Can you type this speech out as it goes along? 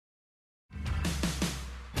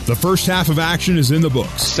The first half of action is in the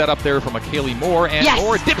books. Set up there from McKaylee Moore, and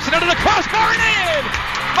Moore dips it under the crossbar and in!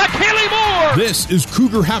 McKaylee Moore! This is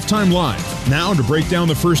Cougar Halftime Live. Now, to break down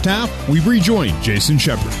the first half, we rejoin Jason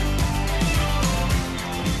Shepard.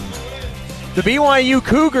 The BYU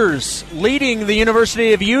Cougars leading the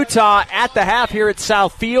University of Utah at the half here at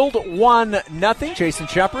South Field, 1-0. Jason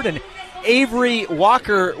Shepard and Avery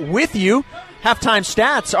Walker with you. Halftime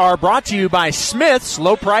stats are brought to you by Smith's.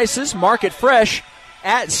 Low prices, market fresh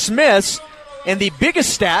at Smith's. And the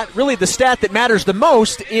biggest stat, really the stat that matters the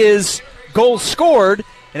most, is goals scored.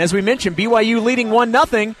 And as we mentioned, BYU leading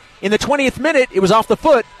 1-0. In the 20th minute, it was off the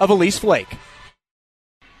foot of Elise Flake.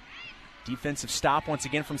 Defensive stop once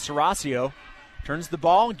again from Serasio. Turns the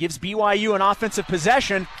ball, gives BYU an offensive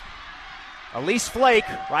possession. Elise Flake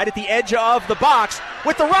right at the edge of the box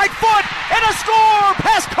with the right foot and a score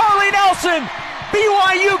past Carly Nelson.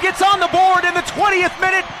 BYU gets on the board in the 20th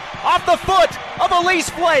minute off the foot of Elise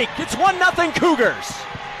Flake. It's 1-0 Cougars.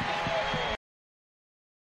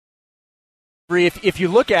 If you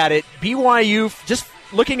look at it, BYU, just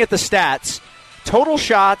looking at the stats, total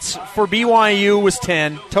shots for BYU was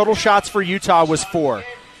 10. Total shots for Utah was 4.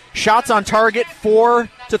 Shots on target,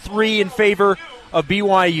 4-3 in favor of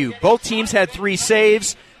BYU. Both teams had 3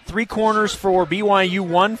 saves, 3 corners for BYU,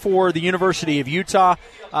 1 for the University of Utah.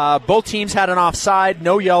 Both teams had an offside,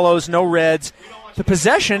 no yellows, no reds. The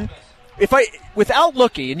possession, without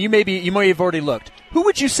looking, and you may have already looked, who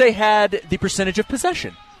would you say had the percentage of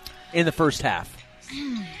possession in the first half?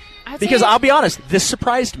 Because I'll be honest, this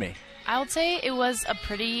surprised me. I would say it was a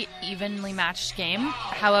pretty evenly matched game.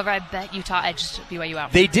 However, I bet Utah edged BYU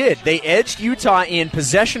out. They did. They edged Utah in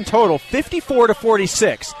possession total,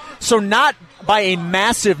 54-46. So not by a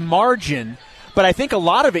massive margin, but I think a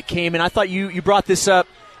lot of it came, and I thought you brought this up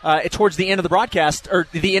towards the end of the broadcast, or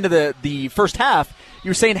the end of the first half. You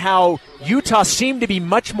were saying how Utah seemed to be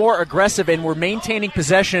much more aggressive and were maintaining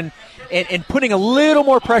possession and putting a little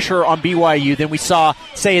more pressure on BYU than we saw,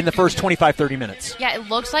 say, in the first 25-30 minutes. Yeah, it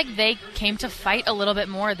looks like they came to fight a little bit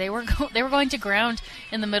more. They were going to ground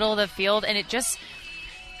in the middle of the field, and it just,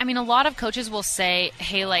 I mean, a lot of coaches will say,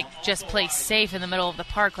 hey, just play safe in the middle of the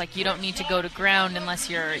park. You don't need to go to ground unless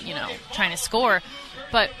you're, trying to score.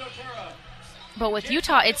 But with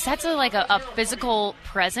Utah, it sets a physical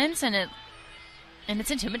presence, and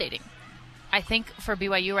it's intimidating. I think for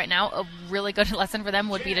BYU right now, a really good lesson for them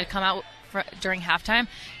would be to come out during halftime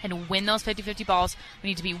and win those 50-50 balls. We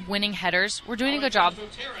need to be winning headers. We're doing a good job,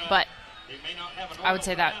 but I would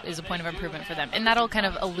say that is a point of improvement for them. And that'll kind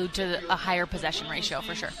of allude to a higher possession ratio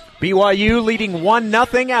for sure. BYU leading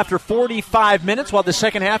 1-0 after 45 minutes, while the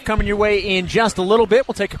second half coming your way in just a little bit.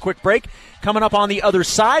 We'll take a quick break. Coming up on the other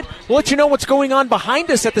side, we'll let you know what's going on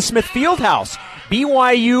behind us at the Smith Fieldhouse.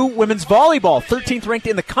 BYU women's volleyball, 13th ranked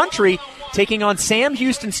in the country, taking on Sam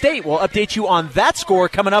Houston State. We'll update you on that score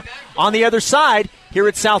coming up on the other side here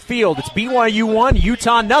at South Field. It's BYU 1,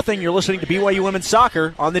 Utah 0. You're listening to BYU Women's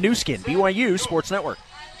Soccer on the new skin, BYU Sports Network.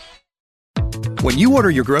 When you order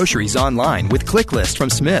your groceries online with ClickList from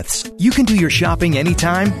Smith's, you can do your shopping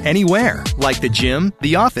anytime, anywhere, like the gym,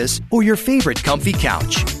 the office, or your favorite comfy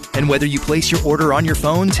couch. And whether you place your order on your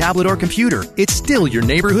phone, tablet, or computer, it's still your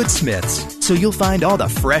neighborhood Smith's. So you'll find all the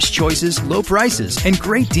fresh choices, low prices, and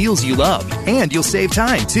great deals you love. And you'll save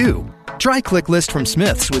time, too. Try ClickList from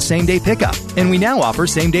Smith's with same-day pickup. And we now offer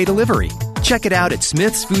same-day delivery. Check it out at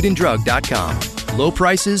smithsfoodanddrug.com. Low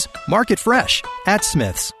prices, market fresh at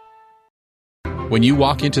Smith's. When you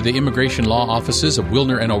walk into the immigration law offices of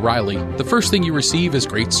Wilner and O'Reilly, the first thing you receive is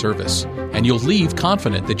great service. And you'll leave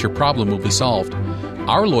confident that your problem will be solved.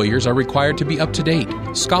 Our lawyers are required to be up-to-date,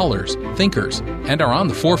 scholars, thinkers, and are on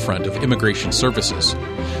the forefront of immigration services.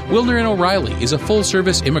 Wilner and O'Reilly is a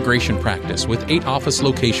full-service immigration practice with 8 office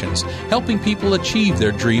locations, helping people achieve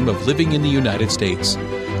their dream of living in the United States.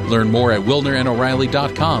 Learn more at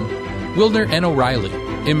WilnerandO'Reilly.com. Wilner and O'Reilly,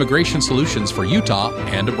 immigration solutions for Utah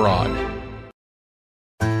and abroad.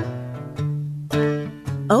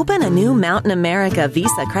 Open a new Mountain America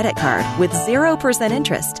Visa credit card with 0%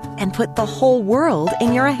 interest and put the whole world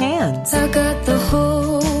in your hands. I got the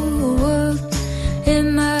whole world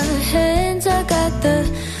in my hands. I got the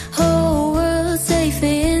whole world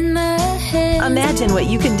safely in my hands. Imagine what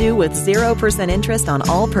you can do with 0% interest on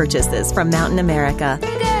all purchases from Mountain America.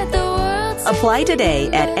 Apply today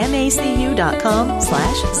at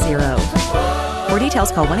macu.com/0. For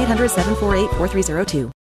details, call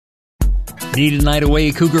 1-800-748-4302. Need a night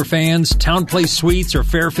away, Cougar fans? Town Place Suites or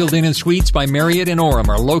Fairfield Inn & Suites by Marriott in Orem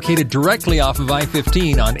are located directly off of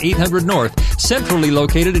I-15 on 800 North, centrally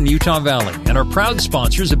located in Utah Valley, and are proud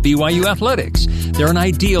sponsors of BYU Athletics. They're an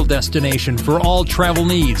ideal destination for all travel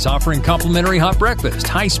needs, offering complimentary hot breakfast,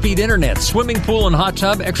 high-speed internet, swimming pool and hot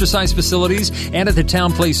tub, exercise facilities, and at the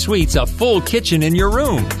Town Place Suites, a full kitchen in your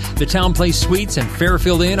room. The Town Place Suites and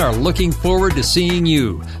Fairfield Inn are looking forward to seeing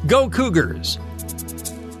you. Go Cougars!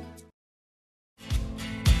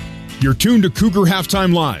 You're tuned to Cougar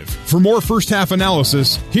Halftime Live. For more first-half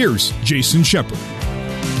analysis, here's Jason Shepard.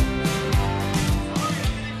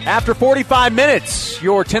 After 45 minutes,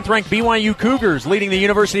 your 10th-ranked BYU Cougars leading the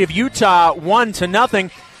University of Utah 1-0.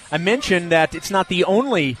 I mentioned that it's not the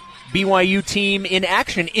only BYU team in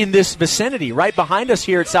action in this vicinity. Right behind us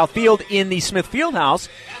here at Southfield in the Smith Fieldhouse,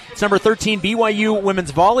 it's number 13 BYU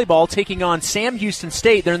women's volleyball taking on Sam Houston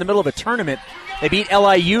State. They're in the middle of a tournament. They beat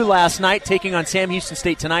LIU last night, taking on Sam Houston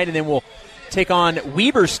State tonight, and then we'll take on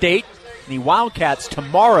Weber State, the Wildcats,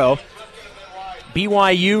 tomorrow.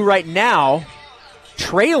 BYU right now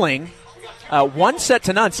trailing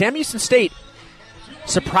 1-0. Sam Houston State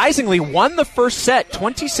surprisingly won the first set,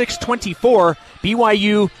 26-24.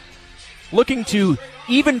 BYU looking to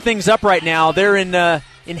even things up right now. They're in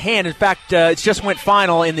hand. In fact, it just went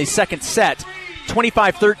final in the second set.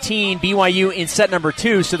 25-13 BYU in set number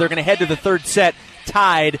 2, so they're going to head to the third set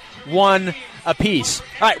tied 1 apiece.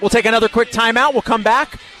 All right, we'll take another quick timeout. We'll come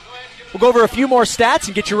back. We'll go over a few more stats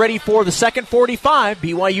and get you ready for the second 45.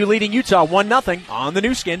 BYU leading Utah 1-0 on the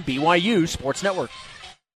new skin, BYU Sports Network.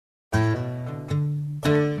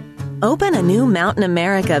 Open a new Mountain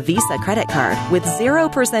America Visa credit card with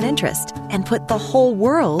 0% interest and put the whole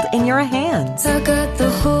world in your hands. I got the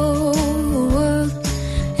whole world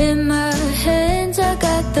in my hands. I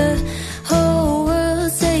got the whole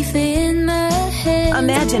world safely in my hands.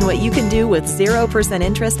 Imagine what you can do with 0%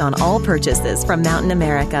 interest on all purchases from Mountain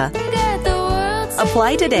America.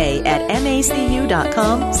 Apply today at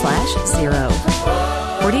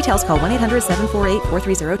macu.com/0. For details, call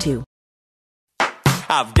 1-800-748-4302.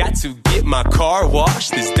 I've got to get my car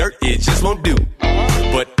washed. This dirt, it just won't do.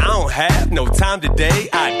 But I don't have no time today.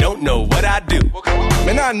 I don't know what I do.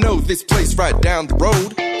 Man, I know this place right down the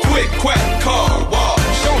road. Quick Quack Car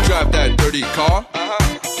Wash. Don't drive that dirty car.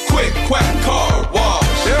 Quick Quack Car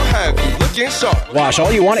Wash. They'll have you looking sharp. Wash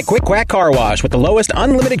all you want at Quick Quack Car Wash with the lowest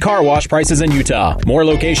unlimited car wash prices in Utah. More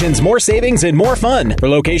locations, more savings, and more fun. For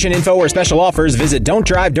location info or special offers, visit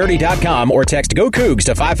don'tdrivedirty.com or text GO Cougs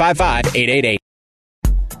to 555-888.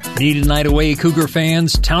 Need a night away, Cougar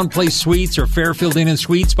fans? Town Place Suites or Fairfield Inn &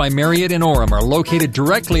 Suites by Marriott in Orem are located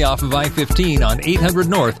directly off of I-15 on 800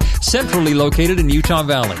 North, centrally located in Utah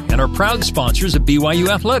Valley, and are proud sponsors of BYU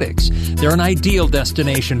Athletics. They're an ideal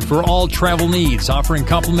destination for all travel needs, offering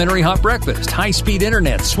complimentary hot breakfast, high-speed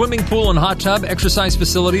internet, swimming pool and hot tub, exercise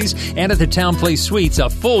facilities, and at the Town Place Suites, a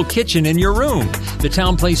full kitchen in your room. The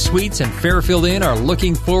Town Place Suites and Fairfield Inn are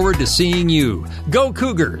looking forward to seeing you. Go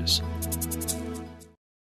Cougars!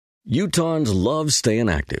 Utahns love staying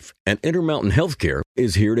active, and Intermountain Healthcare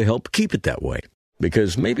is here to help keep it that way.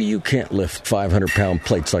 Because maybe you can't lift 500-pound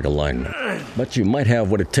plates like a lineman, but you might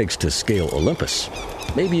have what it takes to scale Olympus.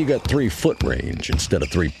 Maybe you got 3-foot range instead of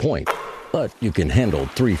 3-point, but you can handle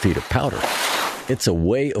 3 feet of powder. It's a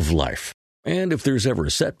way of life. And if there's ever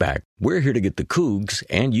a setback, we're here to get the Cougs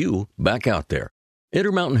and you back out there.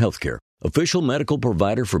 Intermountain Healthcare, official medical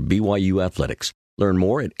provider for BYU Athletics. Learn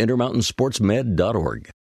more at intermountainsportsmed.org.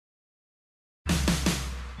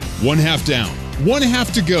 1 half down, 1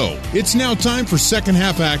 half to go. It's now time for second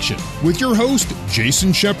half action with your host,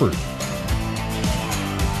 Jason Shepard.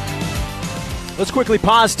 Let's quickly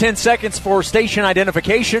pause 10 seconds for station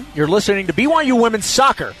identification. You're listening to BYU Women's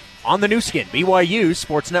Soccer on the new skin, BYU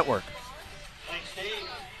Sports Network. Thanks, Dave.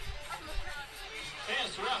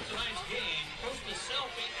 Fans throughout tonight's game, post a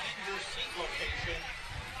selfie at your seat location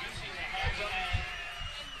using the hashtag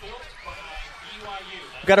built by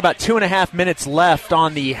BYU. We've got about 2.5 minutes left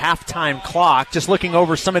on the halftime clock. Just looking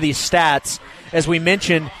over some of these stats. As we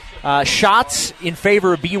mentioned, shots in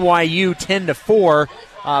favor of BYU 10-4.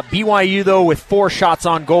 BYU, though, with 4 shots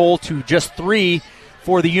on goal to just 3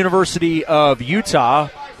 for the University of Utah.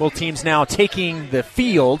 Both teams now taking the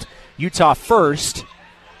field. Utah first,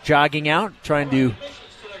 jogging out, trying to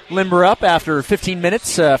limber up after 15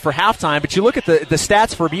 minutes for halftime. But you look at the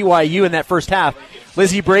stats for BYU in that first half.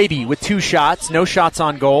 Lizzie Braby with 2 shots, no shots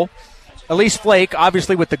on goal. Elise Flake,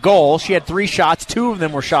 obviously, with the goal. She had 3 shots. 2 of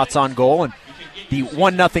them were shots on goal. And the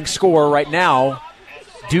 1-0 score right now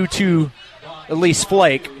due to Elise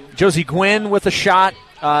Flake. Josie Gwynn with a shot.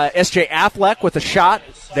 S.J. Affleck with a shot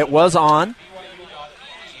that was on.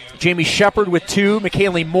 Jamie Shepard with 2,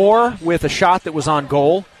 McKaylee Moore with a shot that was on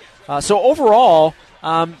goal. So overall,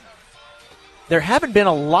 there haven't been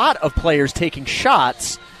a lot of players taking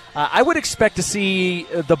shots. I would expect to see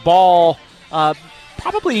the ball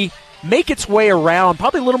probably make its way around,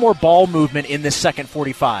 probably a little more ball movement in this second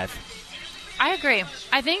 45. I agree.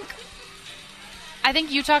 I think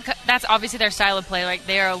Utah, that's obviously their style of play. Like,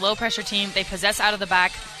 they are a low-pressure team. They possess out of the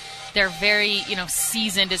back. They're very,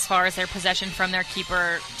 seasoned as far as their possession from their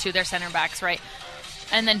keeper to their center backs, right?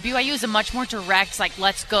 And then BYU is a much more direct, like,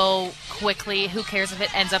 let's go quickly. Who cares if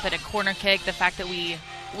it ends up at a corner kick? The fact that we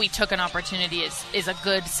took an opportunity is a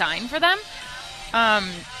good sign for them.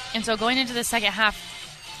 And so going into the second half,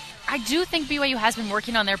 I do think BYU has been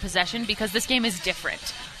working on their possession because this game is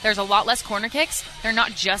different. There's a lot less corner kicks. They're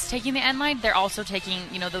not just taking the end line. They're also taking,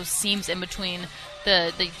 those seams in between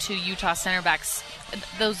the 2 Utah center backs.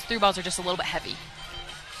 Those through balls are just a little bit heavy.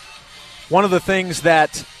 One of the things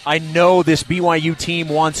that I know this BYU team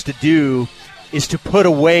wants to do is to put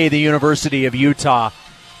away the University of Utah.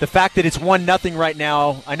 The fact that it's 1-0 right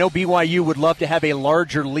now, I know BYU would love to have a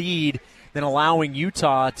larger lead than allowing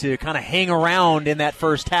Utah to kind of hang around in that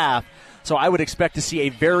first half. So I would expect to see a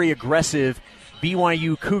very aggressive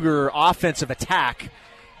BYU Cougar offensive attack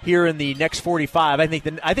here in the next 45. I think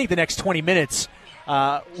the next 20 minutes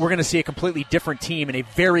we're going to see a completely different team and a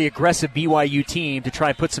very aggressive BYU team to try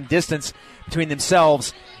and put some distance between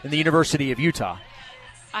themselves and the University of Utah.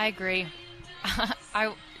 I agree.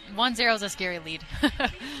 1-0 is a scary lead.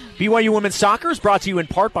 BYU Women's Soccer is brought to you in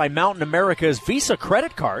part by Mountain America's Visa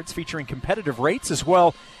credit cards featuring competitive rates as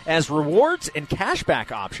well as rewards and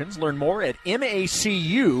cashback options. Learn more at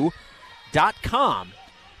macu.com.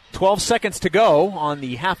 12 seconds to go on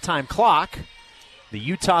the halftime clock. The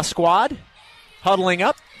Utah squad huddling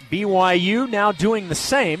up. BYU now doing the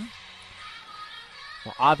same.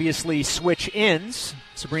 Well, obviously switch ends.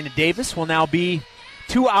 Sabrina Davis will now be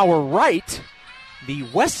to our right, the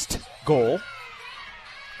west goal.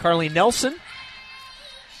 Carly Nelson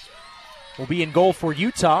will be in goal for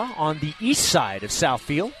Utah on the east side of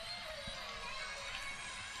Southfield.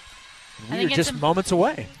 We are just moments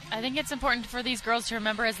away. I think it's important for these girls to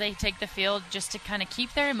remember as they take the field just to kind of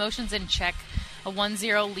keep their emotions in check. A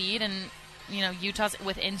 1-0 lead and, Utah's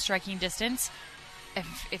within striking distance.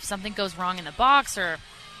 If something goes wrong in the box or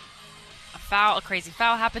a crazy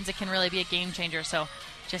foul happens, it can really be a game changer. So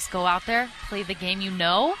just go out there, play the game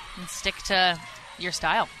and stick to your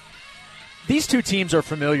style. These two teams are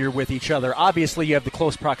familiar with each other. Obviously, you have the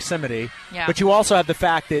close proximity, but you also have the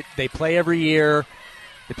fact that they play every year.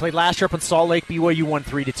 They played last year up in Salt Lake. BYU won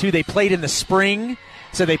 3-2. They played in the spring,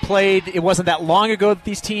 so they played. It wasn't that long ago that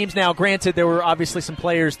these teams. Now, granted, there were obviously some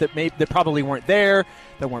players that probably weren't there,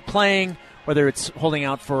 that weren't playing, whether it's holding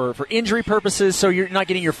out for injury purposes, so you're not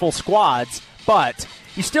getting your full squads, but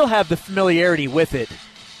you still have the familiarity with it.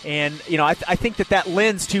 And, I think that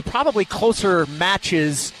lends to probably closer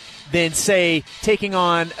matches than, say, taking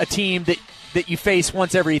on a team that you face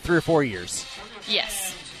once every 3 or 4 years.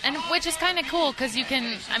 Yes. And which is kind of cool because these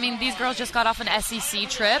girls just got off an SEC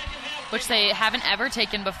trip, which they haven't ever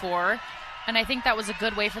taken before. And I think that was a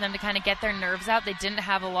good way for them to kind of get their nerves out. They didn't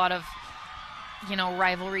have a lot of,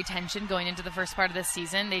 rivalry tension going into the first part of this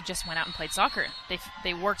season. They just went out and played soccer.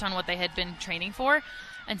 They worked on what they had been training for.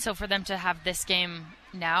 And so for them to have this game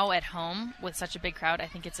now at home with such a big crowd, I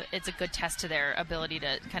think it's a good test to their ability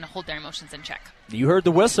to kind of hold their emotions in check. You heard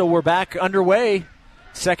the whistle. We're back underway.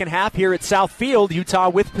 Second half here at Southfield. Utah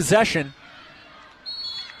with possession.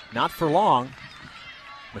 Not for long.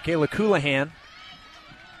 Michaela Coulihan.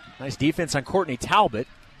 Nice defense on Courtney Talbot.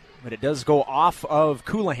 But it does go off of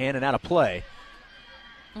Coulihan and out of play.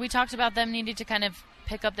 We talked about them needing to kind of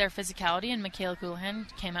pick up their physicality, and Michaela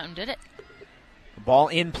Coulihan came out and did it. Ball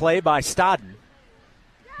in play by Stodden.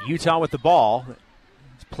 Utah with the ball.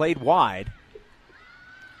 It's played wide.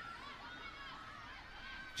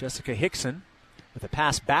 Jessica Hickson with a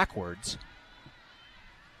pass backwards.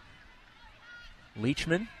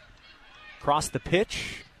 Leachman across the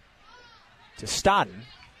pitch to Stodden.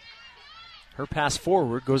 Her pass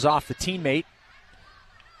forward goes off the teammate,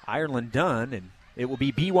 Ireland Dunn, and it will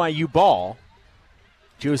be BYU ball.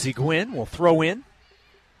 Josie Gwynn will throw in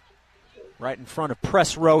right in front of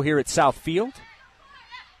press row here at Southfield.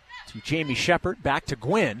 To Jamie Shepard, back to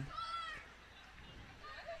Gwynn.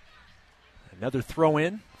 Another throw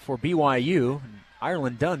in for BYU.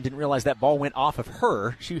 Ireland Dunn didn't realize that ball went off of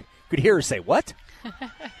her. She could hear her say, "What?"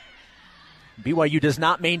 BYU does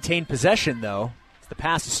not maintain possession, though. The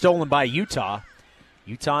pass is stolen by Utah.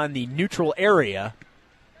 Utah in the neutral area.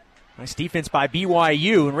 Nice defense by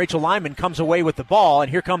BYU, and Rachel Lyman comes away with the ball, and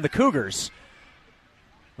here come the Cougars.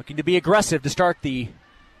 Looking to be aggressive to start the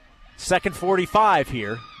Second 45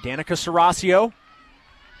 here. Danica Saracio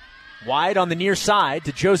wide on the near side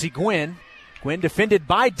to Josie Gwynn. Gwynn defended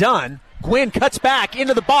by Dunn. Gwynn cuts back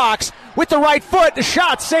into the box with the right foot. The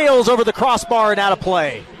shot sails over the crossbar and out of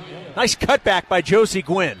play. Nice cutback by Josie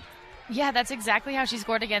Gwynn. Yeah, that's exactly how she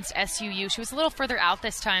scored against SUU. She was a little further out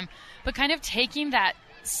this time, but kind of taking that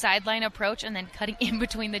sideline approach and then cutting in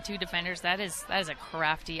between the two defenders. That is a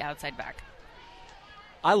crafty outside back.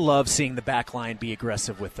 I love seeing the back line be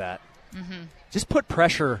aggressive with that. Mm-hmm. Just put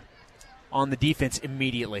pressure on the defense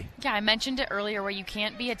immediately. Yeah, I mentioned it earlier where you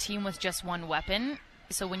can't be a team with just one weapon.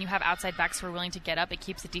 So when you have outside backs who are willing to get up, it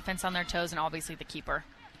keeps the defense on their toes and obviously the keeper.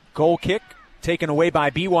 Goal kick taken away by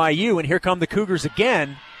BYU, and here come the Cougars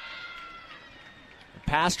again. The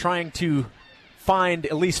pass trying to find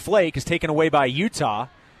Elise Flake is taken away by Utah.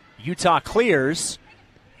 Utah clears,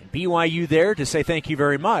 and BYU there to say thank you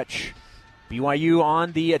very much. BYU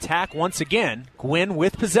on the attack once again. Gwynn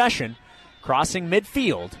with possession, crossing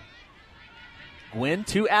midfield. Gwynn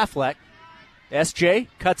to Affleck. SJ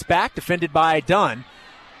cuts back, defended by Dunn.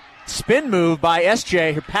 Spin move by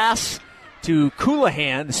SJ. Her pass to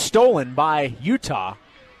Coulihan, stolen by Utah.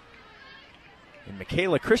 And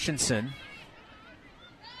Michaela Christensen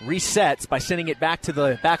resets by sending it back to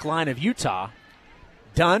the back line of Utah.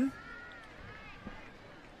 Dunn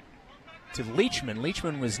to Leachman.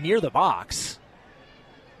 Leachman was near the box.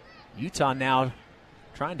 Utah now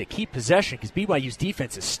trying to keep possession because BYU's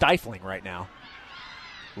defense is stifling right now.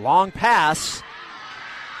 Long pass.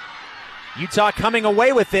 Utah coming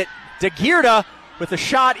away with it. DeGuirda with a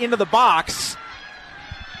shot into the box.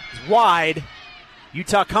 It's wide.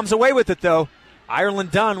 Utah comes away with it, though.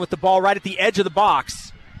 Ireland Dunn with the ball right at the edge of the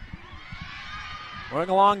box. Going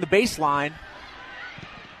along the baseline.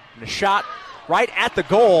 And a shot right at the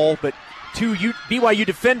goal, but two BYU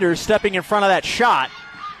defenders stepping in front of that shot.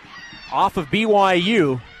 Off of BYU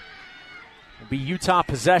will be Utah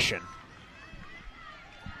possession.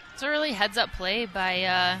 It's a really heads-up play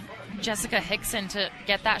by Jessica Hickson to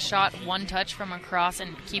get that shot one touch from across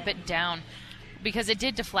and keep it down because it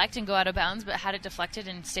did deflect and go out of bounds, but had it deflected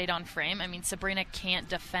and stayed on frame, I mean, Sabrina can't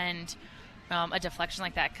defend a deflection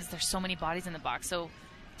like that because there's so many bodies in the box. So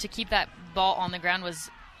to keep that ball on the ground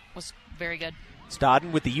was very good.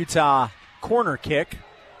 Stodden with the Utah corner kick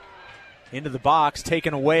into the box,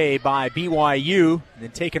 taken away by BYU, and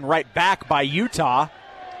then taken right back by Utah.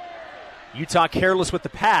 Utah careless with the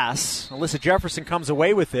pass. Alyssa Jefferson comes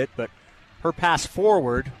away with it, but her pass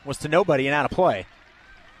forward was to nobody and out of play.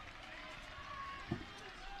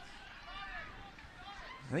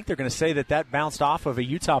 I think they're going to say that bounced off of a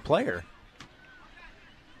Utah player.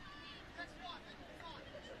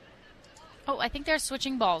 Oh, I think they're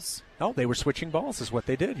switching balls. Oh, they were switching balls is what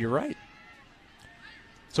they did. You're right.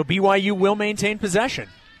 So BYU will maintain possession.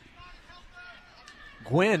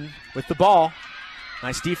 Gwynn with the ball.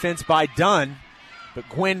 Nice defense by Dunn, but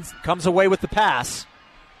Gwynn comes away with the pass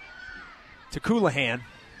to Coulihan.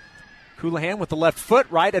 Coulihan with the left foot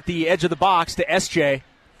right at the edge of the box to SJ.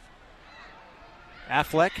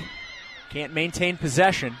 Affleck can't maintain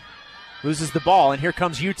possession, loses the ball, and here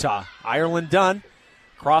comes Utah. Ireland Dunn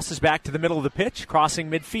crosses back to the middle of the pitch, crossing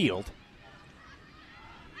midfield.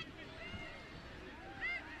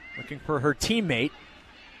 Looking for her teammate,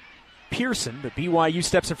 Pearson, but BYU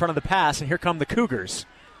steps in front of the pass, and here come the Cougars.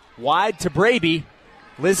 Wide to Braby.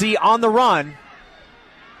 Lizzie on the run.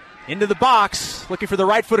 Into the box, looking for the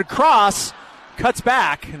right-footed cross. Cuts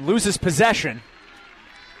back and loses possession.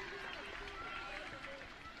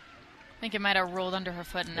 I think it might have rolled under her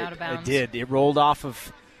foot and out of bounds. It did. It rolled off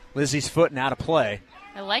of Lizzie's foot and out of play.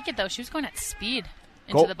 I like it, though. She was going at speed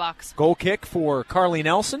into the box. Goal kick for Carly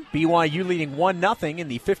Nelson. BYU leading 1-0 in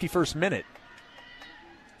the 51st minute.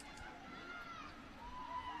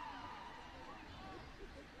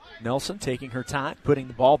 Nelson taking her time, putting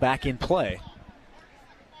the ball back in play.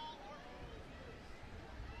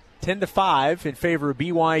 10-5 in favor of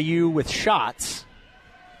BYU with shots.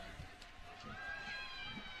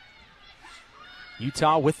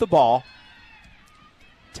 Utah with the ball.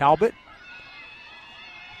 Talbot.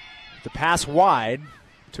 The pass wide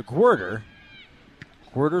to Gwerder.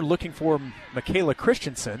 Gwerder looking for Michaela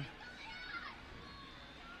Christensen.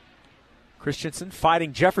 Christensen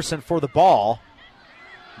fighting Jefferson for the ball.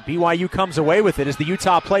 BYU comes away with it as the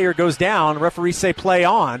Utah player goes down. Referees say play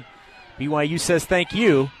on. BYU says thank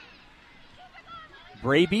you.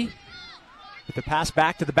 Braby with the pass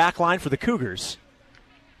back to the back line for the Cougars.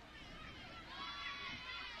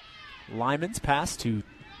 Lyman's pass to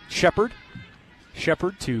Shepard.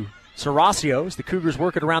 Shepard to Saracio as the Cougars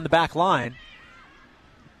work it around the back line.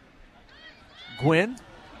 Gwynn,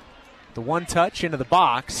 the one touch into the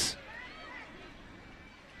box.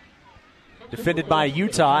 defended by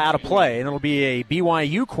Utah, out of play, and it'll be a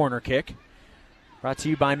BYU corner kick. Brought to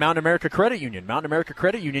you by Mountain America Credit Union. Mountain America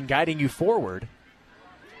Credit Union guiding you forward.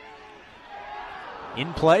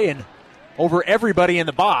 In play and over everybody in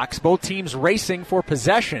the box. Both teams racing for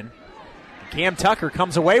possession. Cam Tucker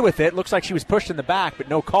comes away with it. Looks like she was pushed in the back, but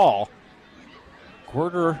no call.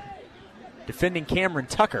 Guerder defending Cameron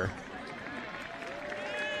Tucker.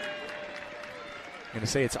 I'm going to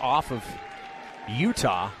say it's off of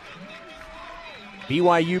Utah.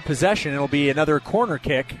 BYU possession. It'll be another corner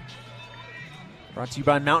kick. Brought to you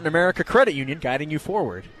by Mountain America Credit Union, guiding you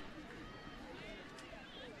forward.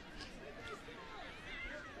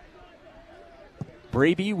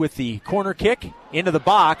 Braby with the corner kick into the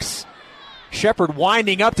box. Shepherd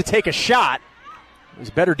winding up to take a shot. It was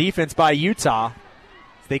better defense by Utah.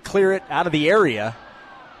 They clear it out of the area.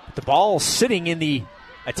 But the ball sitting in the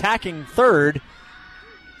attacking third.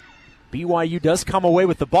 BYU does come away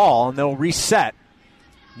with the ball, and they'll reset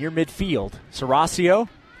near midfield. Saracio.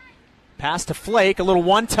 Pass to Flake, a little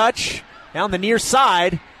one-touch down the near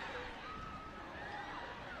side.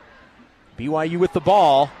 BYU with the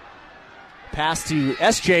ball. Pass to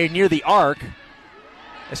SJ near the arc.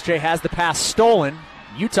 SJ has the pass stolen.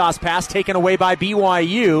 Utah's pass taken away by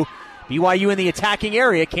BYU. BYU in the attacking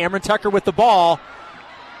area. Cameron Tucker with the ball.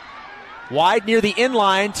 Wide near the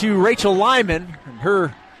inline to Rachel Lyman. And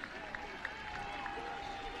her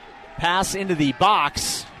pass into the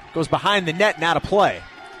box goes behind the net and out of play.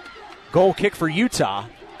 Goal kick for Utah.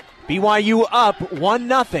 BYU up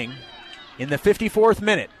 1-0 in the 54th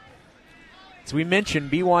minute. As we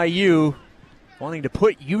mentioned, BYU wanting to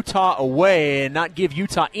put Utah away and not give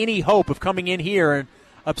Utah any hope of coming in here and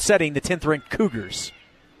upsetting the 10th-ranked Cougars.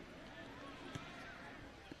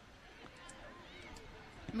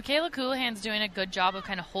 Michaela Coulihan's doing a good job of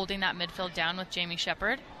kind of holding that midfield down with Jamie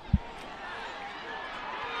Shepherd.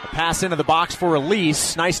 A pass into the box for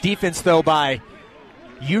Elise. Nice defense, though, by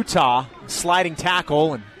Utah. Sliding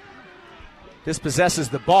tackle and dispossesses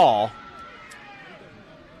the ball.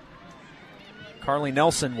 Carly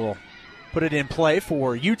Nelson will put it in play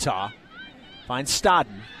for Utah. Finds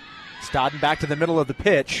Stodden. Stodden back to the middle of the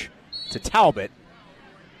pitch to Talbot.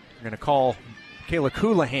 We're going to call Michaela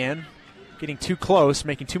Coulihan getting too close,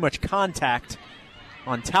 making too much contact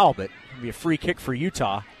on Talbot. It'll be a free kick for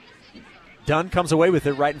Utah. Dunn comes away with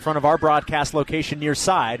it right in front of our broadcast location near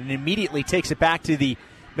side and immediately takes it back to the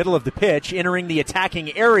middle of the pitch, entering the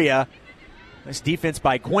attacking area. Nice defense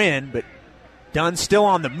by Gwynn, but Dunn still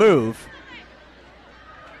on the move.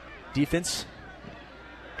 Defense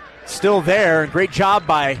still there, and great job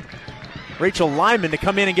by Rachel Lyman to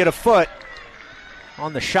come in and get a foot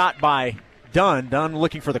on the shot by Dunn. Dunn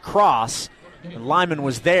looking for the cross, and Lyman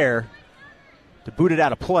was there to boot it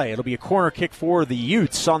out of play. It'll be a corner kick for the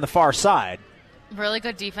Utes on the far side. Really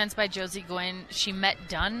good defense by Josie Gwynn. She met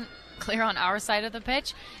Dunn clear on our side of the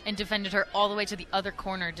pitch and defended her all the way to the other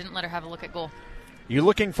corner. Didn't let her have a look at goal. You're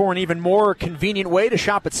looking for an even more convenient way to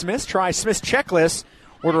shop at Smith's? Try Smith's Checklist.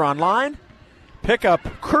 Order online. Pick up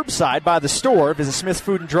curbside by the store. Visit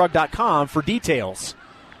smithsfoodanddrug.com for details.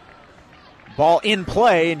 Ball in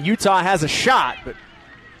play, and Utah has a shot, but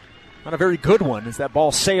not a very good one as that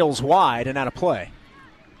ball sails wide and out of play.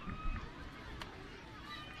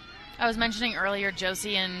 I was mentioning earlier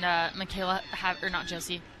Josie and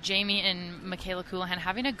Jamie and Michaela Coulihan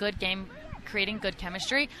having a good game, creating good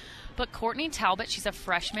chemistry. But Courtney Talbot, she's a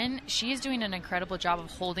freshman. She is doing an incredible job of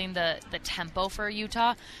holding the tempo for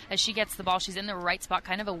Utah. As she gets the ball, she's in the right spot,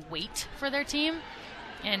 kind of a weight for their team.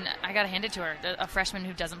 And I got to hand it to her, a freshman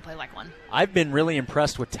who doesn't play like one. I've been really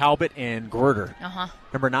impressed with Talbot and Guerder. Uh-huh.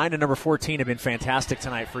 Number 9 and number 14 have been fantastic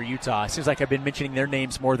tonight for Utah. It seems like I've been mentioning their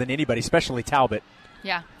names more than anybody, especially Talbot.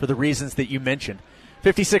 Yeah. For the reasons that you mentioned.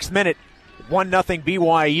 56th minute, 1-0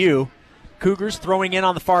 BYU. Cougars throwing in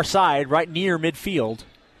on the far side, right near midfield.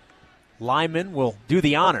 Lyman will do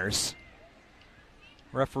the honors.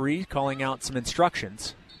 Referee calling out some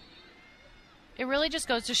instructions. It really just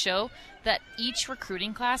goes to show that each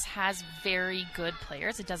recruiting class has very good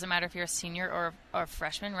players. It doesn't matter if you're a senior or a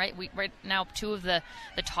freshman, right? Right now, two of the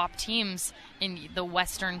top teams in the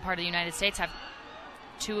western part of the United States have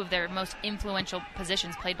two of their most influential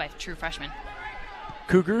positions played by true freshmen.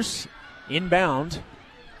 Cougars inbound.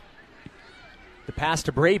 The pass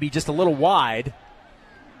to Braby just a little wide.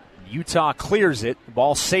 Utah clears it. The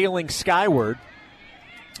ball sailing skyward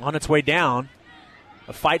on its way down.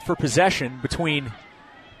 A fight for possession between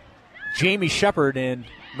Jamie Shepherd and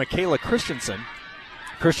Michaela Christensen.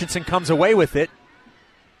 Christensen comes away with it.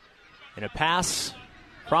 And a pass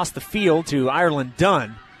across the field to Ireland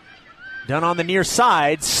Dunn. Dunn on the near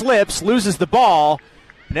side, slips, loses the ball.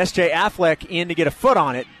 And S.J. Affleck in to get a foot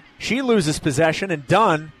on it. She loses possession, and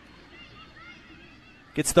Dunn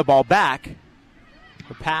gets the ball back.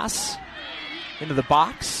 The pass into the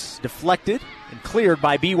box, deflected and cleared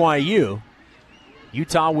by BYU.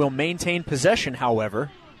 Utah will maintain possession,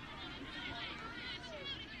 however.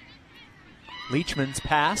 Leachman's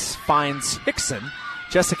pass finds Hickson.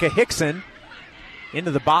 Jessica Hickson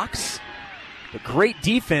into the box. But great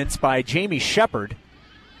defense by Jamie Shepard.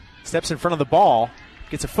 Steps in front of the ball,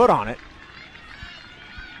 gets a foot on it.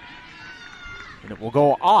 And it will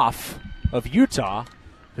go off of Utah.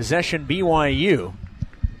 Possession BYU.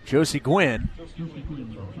 Josie Gwynn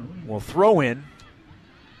will throw in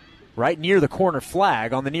right near the corner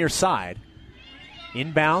flag on the near side.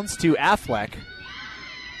 Inbounds to Affleck.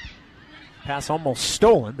 Pass almost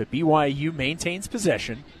stolen, but BYU maintains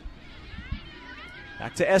possession.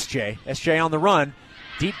 Back to SJ. SJ on the run.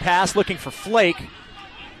 Deep pass looking for Flake.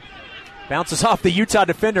 Bounces off the Utah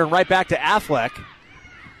defender and right back to Affleck.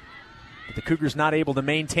 But the Cougars not able to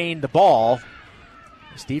maintain the ball.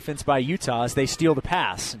 This defense by Utah as they steal the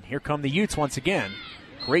pass. And here come the Utes once again.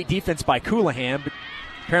 Great defense by Coulihan, but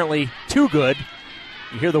apparently too good.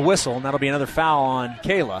 You hear the whistle, and that'll be another foul on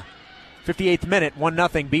Kayla. 58th minute,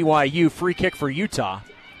 1-0 BYU. Free kick for Utah.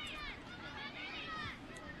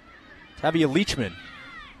 Tavia Leachman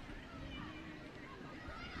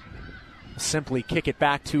simply kick it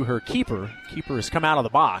back to her keeper. Keeper has come out of the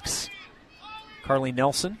box. Carly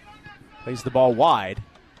Nelson plays the ball wide.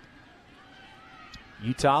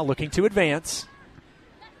 Utah looking to advance.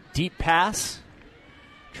 Deep pass.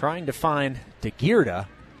 Trying to find DeGearda.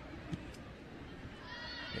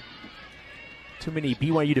 Too many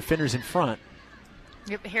BYU defenders in front.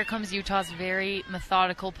 Yep, here comes Utah's very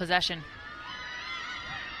methodical possession.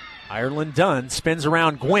 Ireland Dunn spins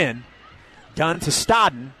around Gwynn. Dunn to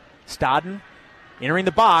Stodden. Stodden entering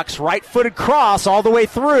the box. Right-footed cross all the way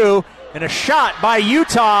through. And a shot by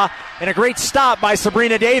Utah. And a great stop by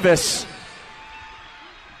Sabrina Davis.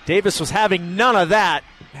 Davis was having none of that.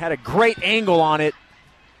 Had a great angle on it.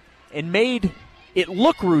 And made it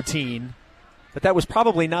look routine. But that was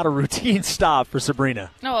probably not a routine stop for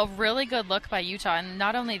Sabrina. No, a really good look by Utah. And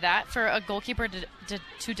not only that, for a goalkeeper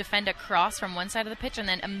to defend a cross from one side of the pitch and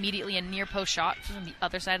then immediately a near-post shot from the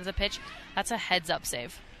other side of the pitch, that's a heads-up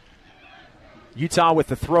save. Utah with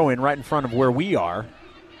the throw-in right in front of where we are.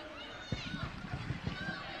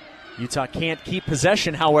 Utah can't keep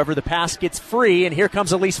possession, however. The pass gets free, and here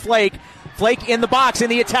comes Elise Flake. Flake in the box in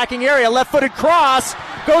the attacking area. Left-footed cross.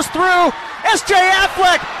 Goes through. S.J.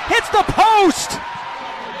 Affleck hits the post.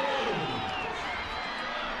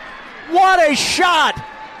 What a shot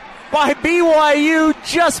by BYU.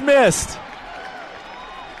 Just missed.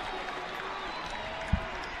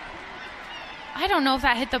 I don't know if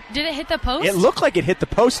that hit the... Did it hit the post? It looked like it hit the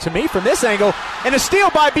post to me from this angle. And a steal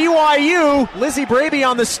by BYU. Lizzie Braby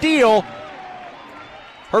on the steal.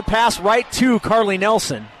 Her pass right to Carly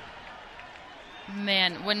Nelson.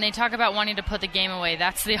 Man, when they talk about wanting to put the game away,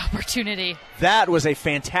 that's the opportunity. That was a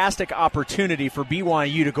fantastic opportunity for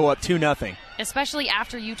BYU to go up 2-0. Especially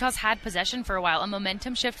after Utah's had possession for a while. A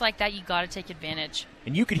momentum shift like that, you got to take advantage.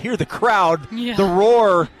 And you could hear the crowd, the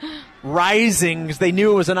roar rising because they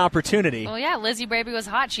knew it was an opportunity. Well, yeah, Lizzie Braby was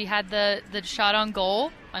hot. She had the shot on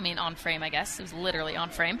goal. I mean, on frame, I guess. It was literally on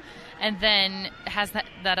frame. And then has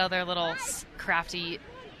that other little crafty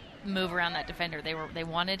move around that defender. They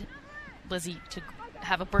wanted Lizzie to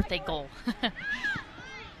have a birthday goal.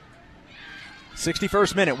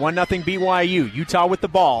 61st minute, 1-0 BYU. Utah with the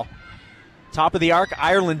ball. Top of the arc,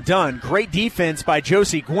 Ireland Dunn. Great defense by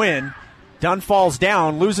Josie Gwynn. Dunn falls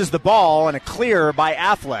down, loses the ball, and a clear by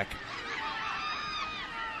Affleck.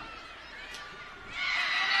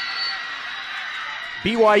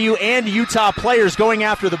 BYU and Utah players going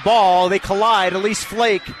after the ball. They collide. Elise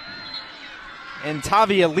Flake and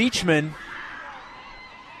Tavia Leachman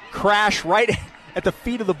crash right at the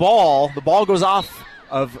feet of the ball. The ball goes off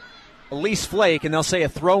of Elise Flake, and they'll say a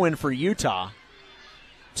throw-in for Utah.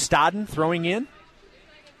 Stodden throwing in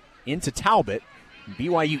into Talbot.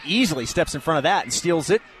 BYU easily steps in front of that and steals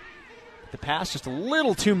it. The pass just a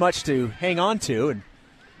little too much to hang on to, and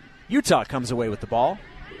Utah comes away with the ball.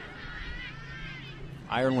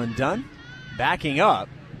 Ireland Dunn backing up,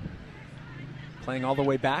 playing all the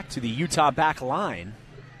way back to the Utah back line.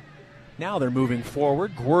 Now they're moving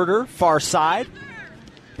forward. Gwerder, far side,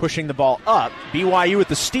 pushing the ball up. BYU with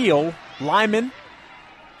the steal. Lyman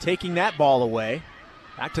taking that ball away.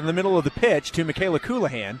 Back to the middle of the pitch to Michaela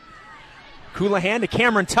Coulihan. Coulihan to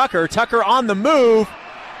Cameron Tucker. Tucker on the move.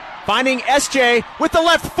 Finding SJ with the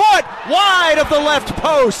left foot. Wide of the left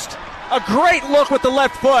post. A great look with the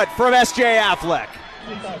left foot from SJ Affleck.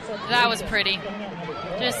 That was pretty.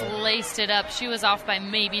 Just laced it up. She was off by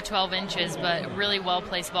maybe 12 inches, but really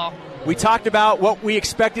well-placed ball. We talked about what we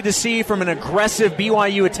expected to see from an aggressive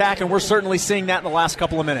BYU attack, and we're certainly seeing that in the last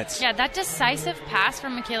couple of minutes. Yeah, that decisive pass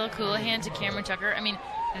from Michaela Coulihan to Cameron Tucker, I mean,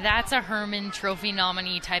 that's a Herman Trophy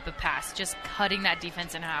nominee type of pass, just cutting that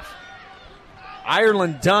defense in half.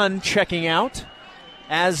 Ireland Dunn checking out,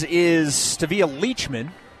 as is Stavia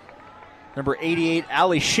Leachman. Number 88,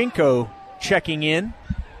 Ali Shinko checking in.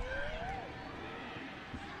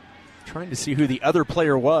 Trying to see who the other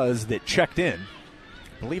player was that checked in.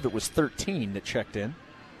 I believe it was 13 that checked in.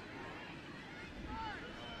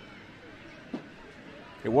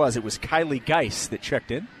 It was Kylie Geis that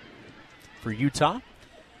checked in for Utah.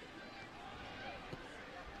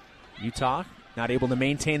 Utah not able to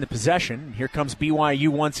maintain the possession. Here comes BYU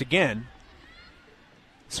once again.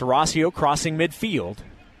 Serasio crossing midfield.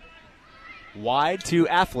 Wide to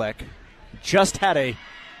Affleck. Just had a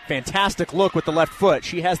fantastic look with the left foot.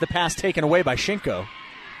 She has the pass taken away by Shinko.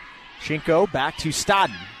 Shinko back to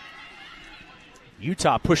Stodden.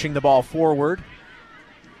 Utah pushing the ball forward.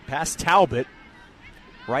 Past Talbot.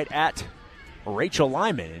 Right at Rachel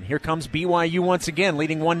Lyman. And here comes BYU once again,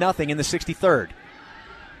 leading 1-0 in the 63rd.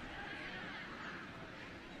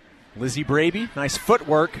 Lizzie Braby, nice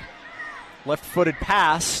footwork. Left-footed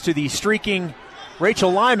pass to the streaking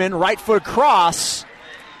Rachel Lyman. Right foot cross.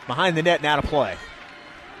 Behind the net and out of play.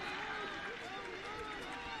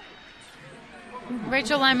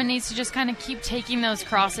 Rachel Lyman needs to just kind of keep taking those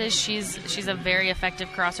crosses. She's a very effective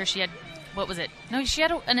crosser. She had, she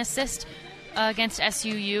had an assist against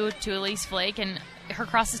SUU to Elise Flake, and her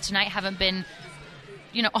crosses tonight haven't been,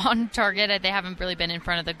 on target. They haven't really been in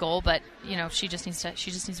front of the goal, but she just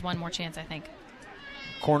needs one more chance, I think.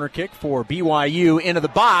 Corner kick for BYU into the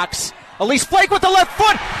box. Elise Flake with the left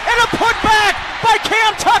foot and a putback by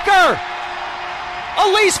Cam Tucker.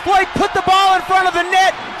 Elise Flake put the ball in front of the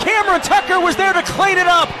net. Cameron Tucker was there to clean it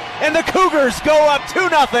up, and the Cougars go up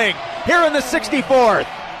 2-0 here in the 64th.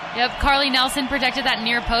 Yep, Carly Nelson protected that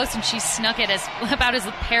near post, and she snuck it about as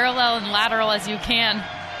parallel and lateral as you can,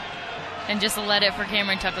 and just let it for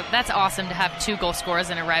Cameron Tucker. That's awesome to have 2 goal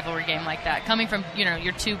scorers in a rivalry game like that, coming from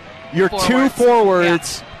your two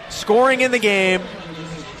forwards scoring in the game.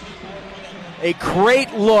 A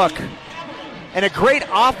great look and a great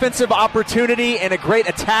offensive opportunity and a great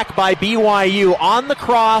attack by BYU on the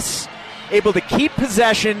cross, able to keep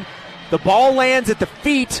possession. The ball lands at the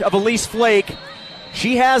feet of Elise Flake.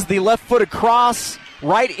 She has the left-footed cross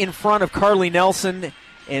right in front of Carly Nelson,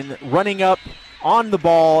 and running up on the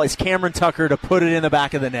ball is Cameron Tucker to put it in the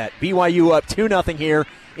back of the net. BYU up 2-0 here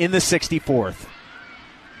in the 64th.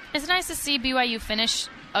 It's nice to see BYU finish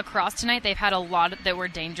across tonight. They've had a lot that were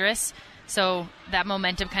dangerous. So that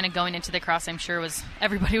momentum kind of going into the cross, I'm sure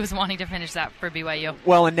everybody was wanting to finish that for BYU.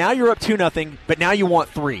 Well, and now you're up 2-0, but now you want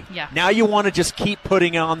 3. Yeah. Now you want to just keep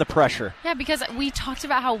putting on the pressure. Yeah, because we talked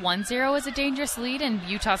about how 1-0 is a dangerous lead and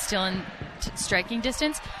Utah's still in striking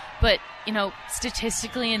distance. But,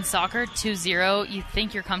 statistically in soccer, 2-0, you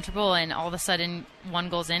think you're comfortable, and all of a sudden 1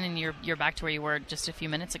 goal's in and you're back to where you were just a few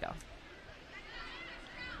minutes ago.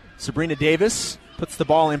 Sabrina Davis puts the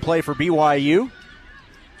ball in play for BYU.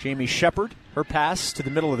 Jamie Shepard, her pass to the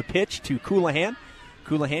middle of the pitch to Coulihan.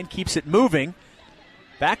 Coulihan keeps it moving.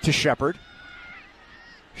 Back to Shepard.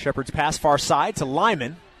 Shepard's pass far side to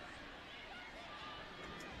Lyman.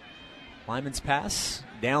 Lyman's pass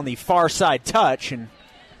down the far side touch, and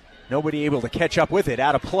nobody able to catch up with it,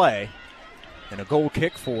 out of play. And a goal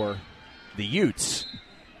kick for the Utes.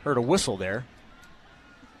 Heard a whistle there.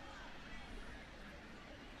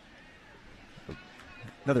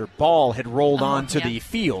 Another ball had rolled onto the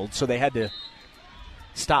field, so they had to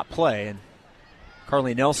stop play. And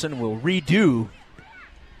Carly Nelson will redo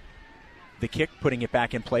the kick, putting it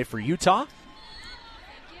back in play for Utah.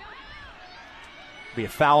 Be a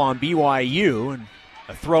foul on BYU and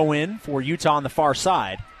a throw in for Utah on the far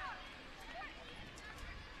side.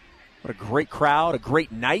 What a great crowd, a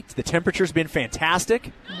great night. The temperature's been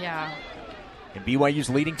fantastic. Yeah. And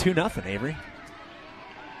BYU's leading 2-0, Avery.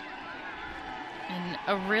 And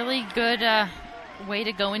a really good way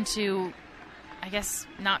to go into, I guess,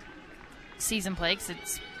 not season play,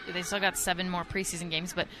 because they still got 7 more preseason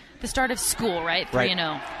games, but the start of school, right?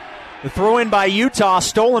 3-0. The throw in by Utah,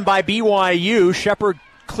 stolen by BYU. Shepard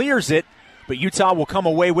clears it, but Utah will come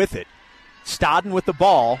away with it. Stodden with the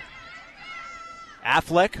ball.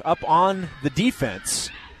 Affleck up on the defense.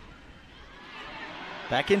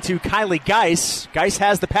 Back into Kylie Geis. Geis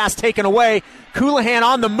has the pass taken away. Coulihan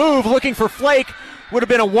on the move, looking for Flake. Would have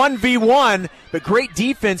been a 1v1, but great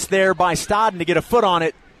defense there by Stodden to get a foot on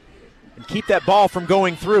it. and keep that ball from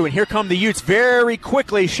going through. And here come the Utes very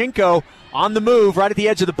quickly. Shinko on the move right at the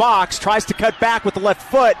edge of the box. Tries to cut back with the left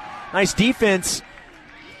foot. Nice defense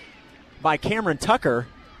by Cameron Tucker.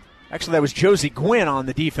 Actually, that was Josie Gwynn on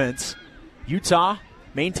the defense. Utah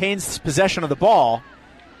maintains possession of the ball.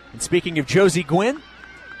 And speaking of Josie Gwynn,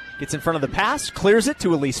 gets in front of the pass, clears it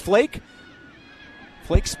to Elise Flake.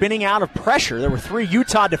 Flake spinning out of pressure. There were 3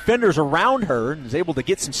 Utah defenders around her and was able to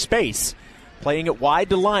get some space. Playing it wide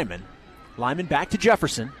to Lyman. Lyman back to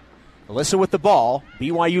Jefferson. Alyssa with the ball.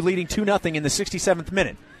 BYU leading 2-0 in the 67th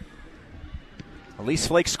minute. Elise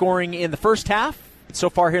Flake scoring in the first half. So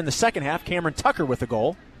far here in the second half, Cameron Tucker with the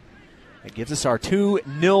goal. That gives us our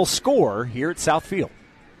 2-0 score here at Southfield.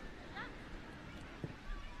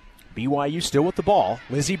 BYU still with the ball.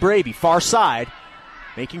 Lizzie Braby, far side,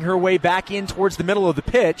 making her way back in towards the middle of the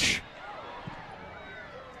pitch.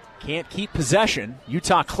 Can't keep possession.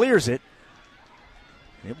 Utah clears it.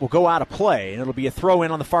 It will go out of play, and it'll be a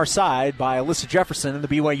throw-in on the far side by Alyssa Jefferson and the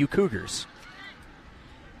BYU Cougars.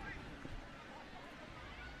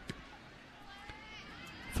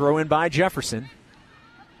 Throw-in by Jefferson.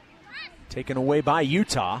 Taken away by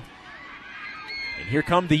Utah. And here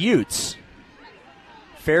come the Utes.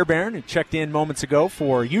 Fairbairn, who checked in moments ago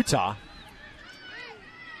for Utah,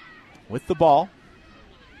 with the ball.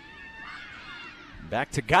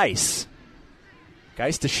 Back to Geis.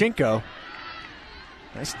 Geis to Shinko.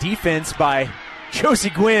 Nice defense by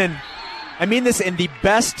Josie Gwynn. I mean this in the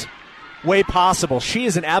best way possible. She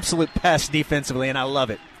is an absolute pest defensively, and I love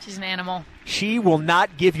it. She's an animal. She will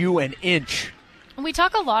not give you an inch. And we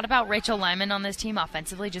talk a lot about Rachel Lyman on this team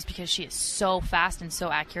offensively just because she is so fast and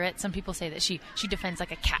so accurate. Some people say that she defends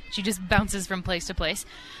like a cat. She just bounces from place to place.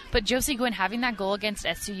 But Josie Gwynn having that goal against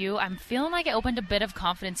SUU, I'm feeling like it opened a bit of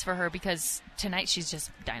confidence for her because tonight she's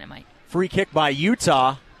just dynamite. Free kick by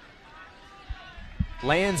Utah.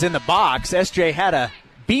 Lands in the box. SJ had a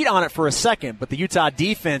beat on it for a second, but the Utah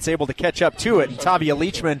defense able to catch up to it, and Tavia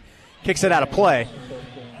Leachman kicks it out of play.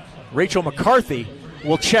 Rachel McCarthy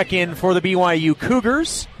will check in for the BYU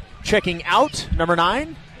Cougars. Checking out, number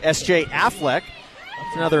 9, S.J. Affleck.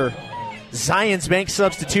 It's another Zions Bank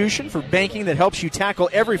substitution for banking that helps you tackle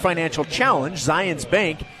every financial challenge. Zions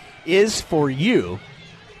Bank is for you.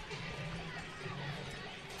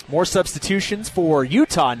 More substitutions for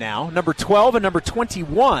Utah now. Number 12 and number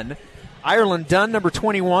 21. Ireland Dunn, number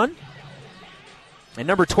 21. And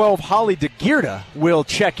number 12, Holly DeGeerda will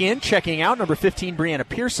check in. Checking out, number 15, Brianna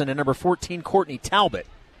Pearson, and number 14, Courtney Talbot.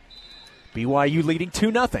 BYU leading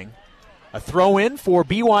 2-0. A throw-in for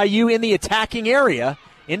BYU in the attacking area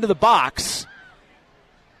into the box.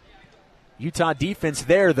 Utah defense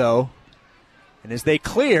there, though. And as they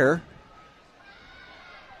clear,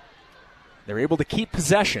 they're able to keep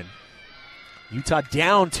possession. Utah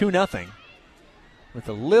down 2-0 with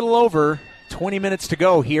a little over 20 minutes to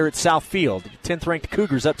go here at Southfield. 10th-ranked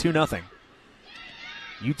Cougars up 2-0.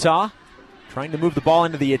 Utah trying to move the ball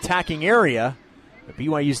into the attacking area. But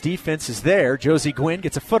BYU's defense is there. Josie Gwynn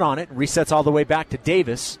gets a foot on it and resets all the way back to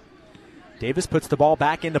Davis. Davis puts the ball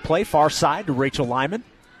back into play, far side to Rachel Lyman.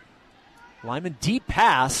 Lyman, deep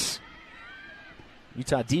pass.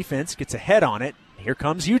 Utah defense gets a head on it. Here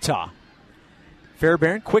comes Utah.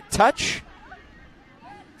 Fairbairn, quick touch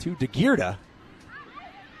to DeGeerda.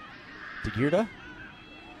 DeGeerda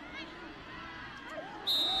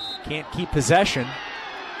can't keep possession.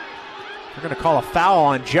 They're going to call a foul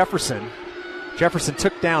on Jefferson. Jefferson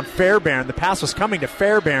took down Fairbairn. The pass was coming to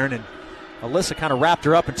Fairbairn, and Alyssa kind of wrapped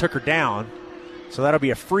her up and took her down. So that'll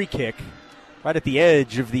be a free kick right at the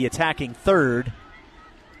edge of the attacking third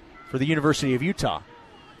for the University of Utah.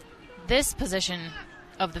 This position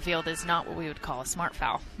of the field is not what we would call a smart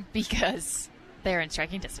foul because they're in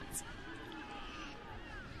striking distance.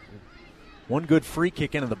 One good free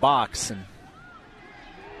kick into the box, and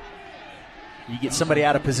you get somebody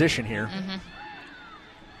out of position here. Mm-hmm.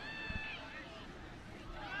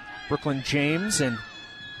 Brooklyn James and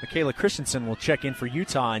Michaela Christensen will check in for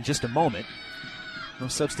Utah in just a moment. No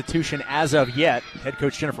substitution as of yet. Head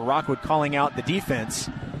coach Jennifer Rockwood calling out the defense.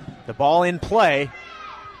 The ball in play.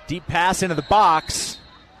 Deep pass into the box.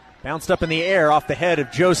 Bounced up in the air off the head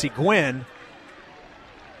of Josie Gwynn.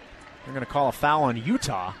 They're going to call a foul on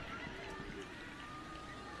Utah.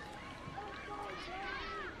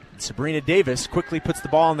 Sabrina Davis quickly puts the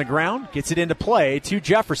ball on the ground, gets it into play to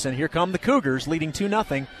Jefferson. Here come the Cougars, leading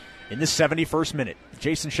 2-0 in the 71st minute.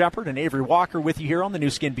 Jason Shepard and Avery Walker with you here on the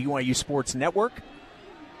Nu Skin BYU Sports Network.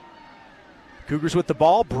 Cougars with the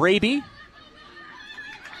ball. Braby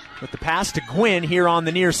with the pass to Gwynn here on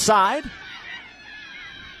the near side.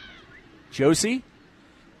 Josie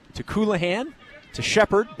to Coulihan to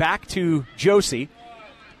Shepard, back to Josie.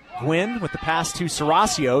 Gwynn with the pass to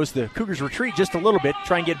Saracios. The Cougars retreat just a little bit,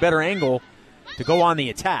 try and get better angle to go on the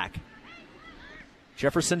attack.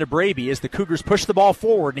 Jefferson to Braby as the Cougars push the ball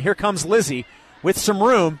forward, and here comes Lizzie with some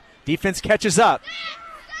room. Defense catches up.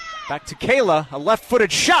 Back to Kayla. A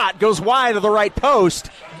left-footed shot goes wide of the right post,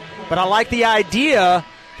 but I like the idea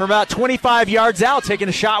from about 25 yards out, taking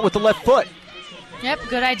a shot with the left foot. Yep,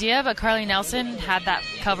 good idea, but Carly Nelson had that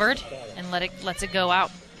covered and lets it go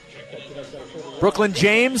out. Brooklyn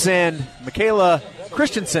James and Michaela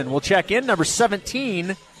Christensen will check in. Number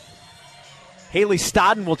 17, Haley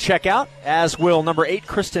Stodden will check out, as will number 8,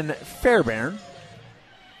 Kristen Fairbairn.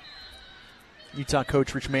 Utah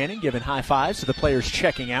coach Rich Manning giving high fives to the players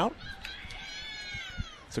checking out.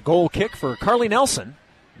 It's a goal kick for Carly Nelson.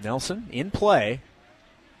 Nelson in play.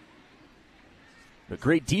 But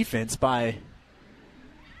great defense by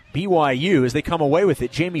BYU as they come away with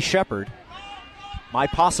it. Jamie Shepard, my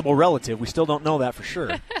possible relative. We still don't know that for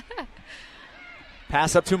sure.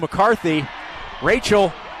 Pass up to McCarthy.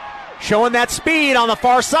 Rachel showing that speed on the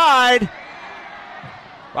far side.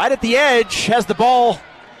 Right at the edge, has the ball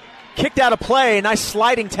kicked out of play. Nice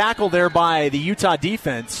sliding tackle there by the Utah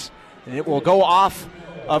defense. And it will go off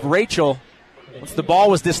of Rachel. Once the ball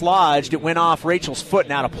was dislodged, it went off Rachel's foot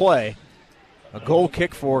and out of play. A goal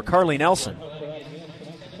kick for Carly Nelson.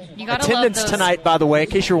 Attendance tonight, by the way, in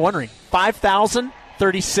case you're wondering,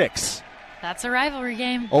 5,036. That's a rivalry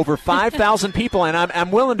game. Over 5,000 people, and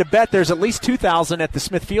I'm willing to bet there's at least 2,000 at the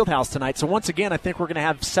Smith Fieldhouse tonight. So once again, I think we're going to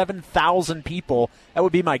have 7,000 people. That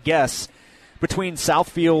would be my guess between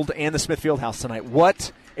Southfield and the Smith Fieldhouse tonight.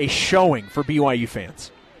 What a showing for BYU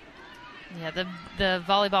fans. Yeah, the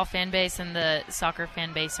volleyball fan base and the soccer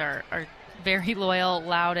fan base are very loyal,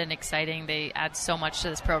 loud, and exciting. They add so much to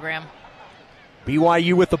this program.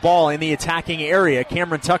 BYU with the ball in the attacking area.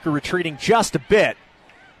 Cameron Tucker retreating just a bit.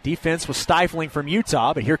 Defense was stifling from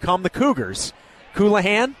Utah, but here come the Cougars.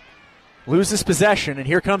 Coulihan loses possession, and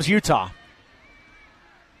here comes Utah.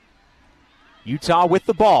 Utah with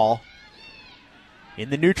the ball in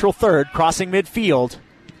the neutral third, crossing midfield.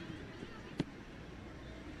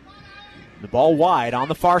 The ball wide on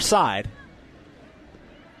the far side.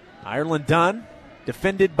 Ireland Dunn,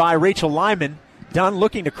 defended by Rachel Lyman. Dunn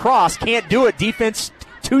looking to cross, can't do it. Defense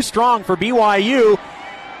too strong for BYU,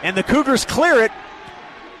 and the Cougars clear it.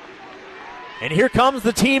 And here comes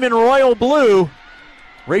the team in royal blue.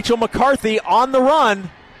 Rachel McCarthy on the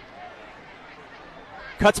run.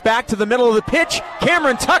 Cuts back to the middle of the pitch.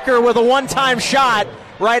 Cameron Tucker with a one-time shot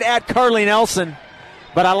right at Carly Nelson.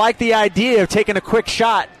 But I like the idea of taking a quick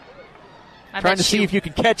shot. Trying to see if you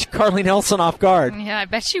can catch Carly Nelson off guard. Yeah, I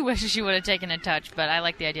bet she wishes she would have taken a touch, but I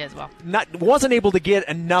like the idea as well. Wasn't able to get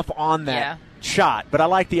enough on that shot, but I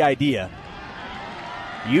like the idea.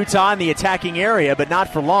 Utah in the attacking area, but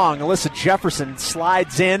not for long. Alyssa Jefferson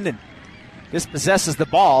slides in and dispossesses the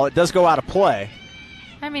ball. It does go out of play.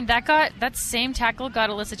 I mean, that same tackle got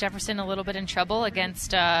Alyssa Jefferson a little bit in trouble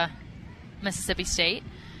against Mississippi State,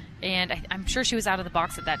 and I'm sure she was out of the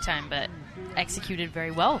box at that time, but executed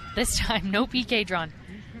very well this time. No PK drawn.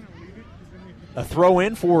 A throw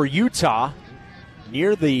in for Utah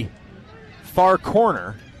near the far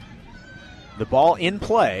corner. The ball in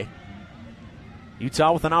play.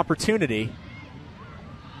 Utah with an opportunity.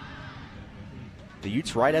 The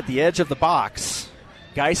Utes right at the edge of the box.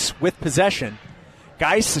 Geis with possession.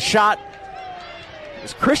 Geis, the shot. It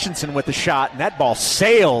was Christensen with the shot, and that ball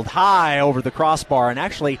sailed high over the crossbar and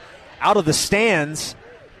actually out of the stands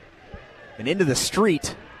and into the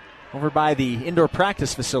street over by the indoor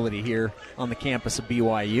practice facility here on the campus of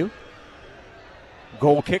BYU.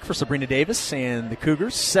 Goal kick for Sabrina Davis and the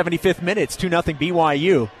Cougars. 75th minute, it's 2-0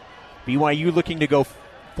 BYU. BYU looking to go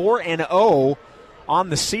 4-0 on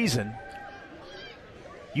the season.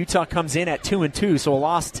 Utah comes in at 2-2, so a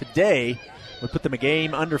loss today would put them a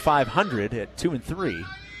game under 500 at 2-3.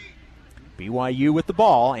 BYU with the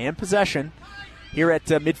ball and possession here at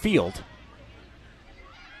midfield.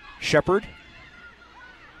 Shepard,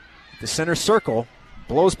 the center circle,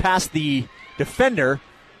 blows past the defender.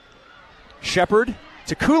 Shepard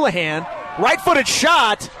to Coulihan, right-footed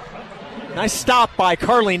shot. Nice stop by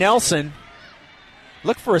Carly Nelson.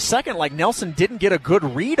 Looked for a second like Nelson didn't get a good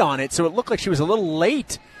read on it, so it looked like she was a little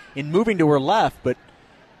late in moving to her left, but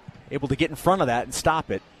able to get in front of that and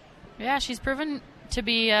stop it. Yeah, she's proven to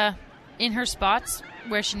be in her spots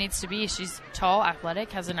where she needs to be. She's tall,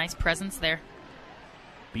 athletic, has a nice presence there.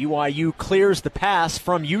 BYU clears the pass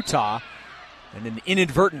from Utah, and an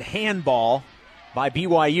inadvertent handball by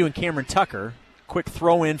BYU and Cameron Tucker. Quick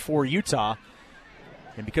throw in for Utah.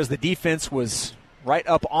 And because the defense was right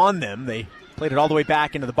up on them, they played it all the way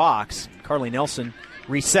back into the box. Carly Nelson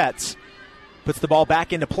resets. puts the ball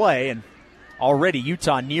back into play, and already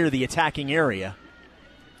Utah near the attacking area.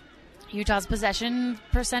 Utah's possession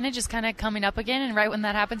percentage is kind of coming up again, and right when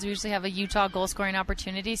that happens, we usually have a Utah goal-scoring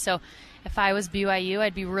opportunity. So if I was BYU,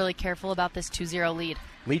 I'd be really careful about this 2-0 lead.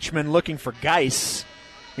 Leachman looking for Geis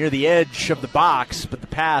near the edge of the box, but the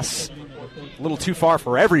pass a little too far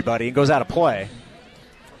for everybody and goes out of play.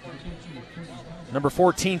 Number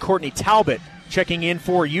 14, Courtney Talbot, checking in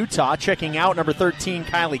for Utah. Checking out, number 13,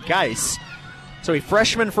 Kylie Geis. So a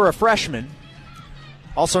freshman for a freshman.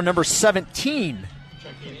 Also number 17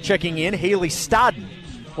 checking in, Haley Stodden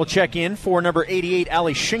will check in for number 88,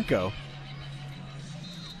 Ali Shinko.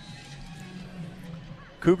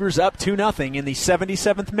 Cougars up 2-0 in the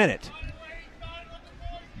 77th minute.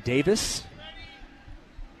 Davis,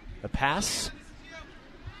 the pass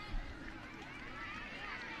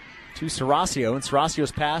to Saracio, and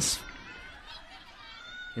Saracio's pass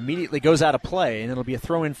immediately goes out of play, and it'll be a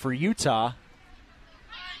throw-in for Utah.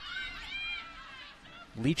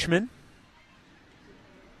 Leachman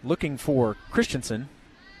looking for Christensen.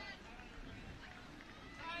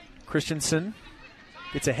 Christensen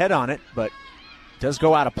gets a head on it, but does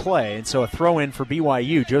go out of play, and so a throw-in for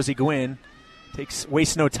BYU. Josie Gwynn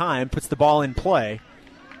wastes no time, puts the ball in play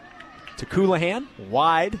to Coulihan,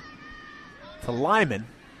 wide to Lyman.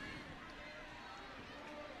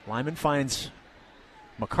 Lyman finds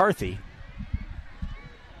McCarthy.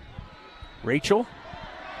 Rachel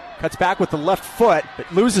cuts back with the left foot,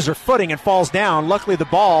 but loses her footing and falls down. Luckily, the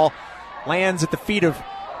ball lands at the feet of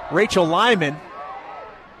Rachel Lyman.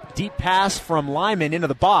 Deep pass from Lyman into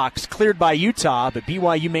the box, cleared by Utah, but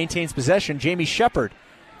BYU maintains possession. Jamie Shepard,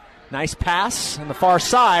 nice pass on the far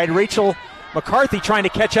side. Rachel McCarthy trying to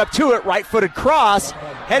catch up to it. Right-footed cross,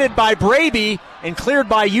 headed by Braby and cleared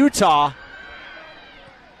by Utah.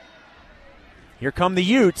 Here come the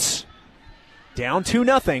Utes, down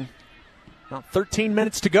 2-0. About 13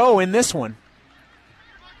 minutes to go in this one.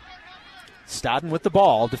 Stodden with the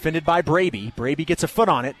ball, defended by Braby. Braby gets a foot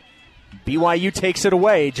on it. BYU takes it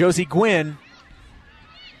away. Josie Gwynn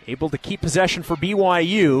able to keep possession for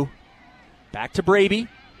BYU. Back to Braby.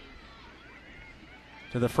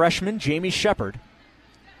 To the freshman, Jamie Shepard.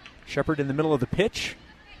 Shepard in the middle of the pitch.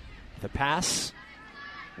 The pass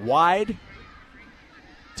wide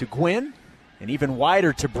to Gwynn, and even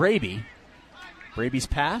wider to Braby. Braby's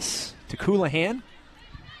pass to Coulihan.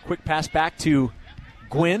 Quick pass back to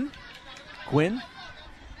Gwynn. Gwynn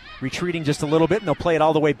retreating just a little bit, and they'll play it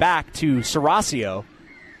all the way back to Saracio.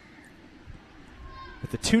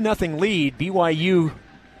 With the 2-0 lead, BYU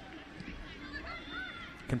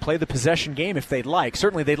can play the possession game if they'd like.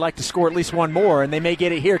 Certainly they'd like to score at least one more, and they may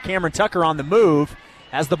get it here. Cameron Tucker on the move,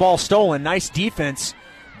 has the ball stolen. Nice defense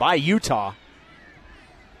by Utah.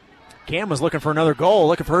 Cam was looking for another goal,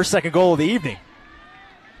 looking for her second goal of the evening.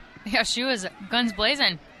 Yeah, she was guns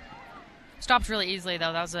blazing. Stopped really easily,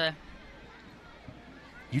 though. That was a...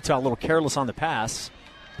 Utah a little careless on the pass.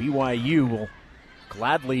 BYU will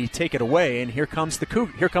gladly take it away, and here come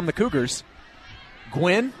the Cougars.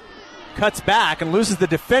 Gwynn cuts back and loses the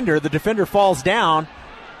defender. The defender falls down.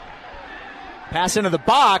 Pass into the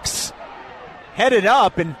box. Headed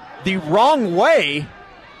up and the wrong way.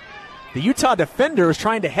 The Utah defender is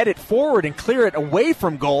trying to head it forward and clear it away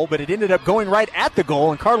from goal, but it ended up going right at the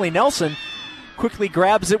goal, and Carly Nelson quickly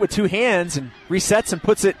grabs it with two hands and resets and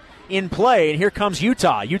puts it in play. And here comes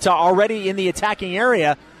Utah. Utah already in the attacking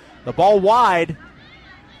area. The ball wide.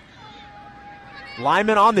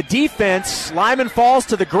 Lyman on the defense. Lyman falls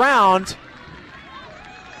to the ground.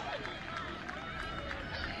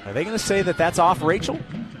 Are they going to say that that's off Rachel?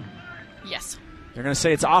 Yes. They're going to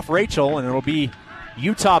say it's off Rachel, and it'll be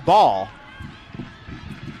Utah ball.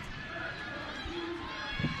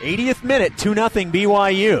 80th minute, 2-0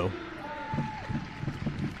 BYU.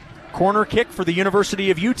 Corner kick for the University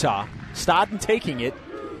of Utah. Stodden taking it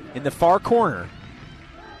in the far corner.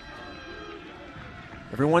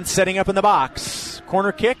 Everyone setting up in the box.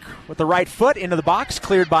 Corner kick with the right foot into the box,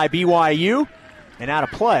 cleared by BYU and out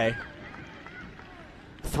of play.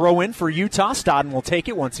 Throw in for Utah. Stodden will take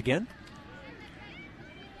it once again.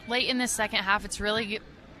 Late in the second half, it's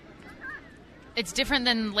different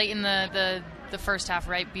than late in the first half,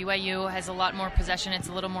 right? BYU has a lot more possession. It's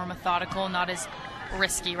a little more methodical, not as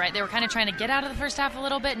risky, right? They were kind of trying to get out of the first half a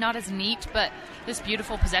little bit, not as neat, but this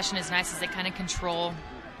beautiful possession is nice as they kind of control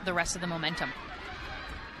the rest of the momentum.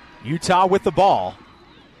 Utah with the ball.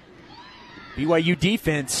 BYU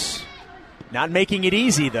defense not making it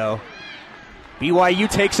easy, though. BYU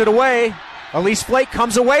takes it away. Elise Flake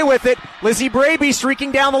comes away with it. Lizzie Braby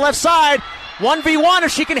streaking down the left side. 1v1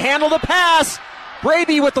 if she can handle the pass.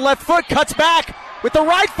 Braby with the left foot cuts back with the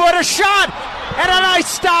right foot. A shot and a nice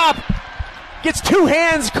stop Gets two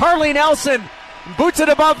hands. Carly Nelson boots it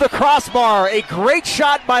above the crossbar. A great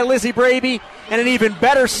shot by Lizzie Braby and an even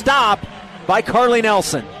better stop by Carly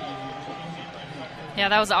Nelson. Yeah,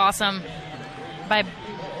 that was awesome by,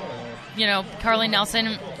 Carly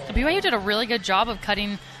Nelson. BYU did a really good job of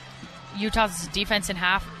cutting Utah's defense in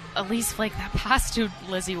half. At least, that pass to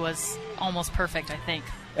Lizzie was almost perfect, I think.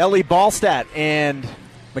 Ellie Ballstadt and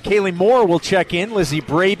McKaylee Moore will check in. Lizzie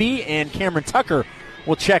Braby and Cameron Tucker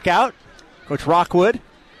will check out. Coach Rockwood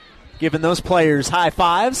giving those players high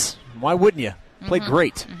fives. Why wouldn't you? Played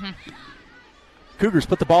great. Cougars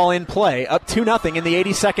put the ball in play, up 2-0 in the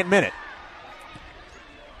 82nd minute.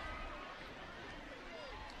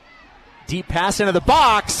 Deep pass into the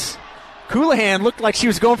box. Coulihan looked like she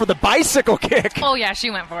was going for the bicycle kick. Oh, yeah, she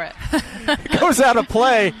went for it. It goes out of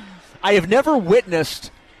play. I have never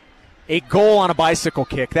witnessed a goal on a bicycle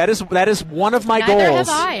kick. That is one of my goals.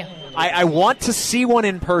 Neither have I want to see one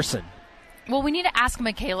in person. Well, we need to ask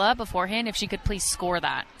Michaela beforehand if she could please score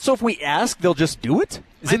that. So if we ask, they'll just do it?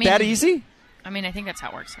 Is it that easy? I think that's how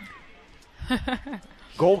it works.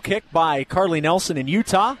 Goal kick by Carly Nelson in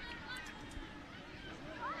Utah.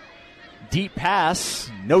 Deep pass,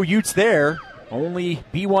 no Utes there, only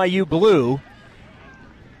BYU blue.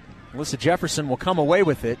 Alyssa Jefferson will come away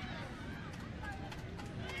with it.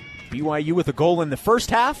 BYU with a goal in the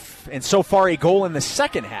first half, and so far a goal in the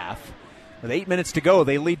second half. With 8 minutes to go,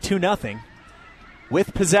 they lead 2-0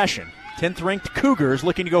 with possession. 10th-ranked Cougars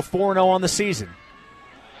looking to go 4-0 on the season.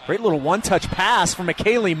 Great little one-touch pass from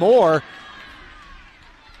McKaylee Moore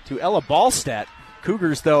to Ella Ballstadt.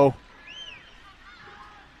 Cougars, though,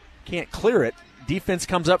 can't clear it. Defense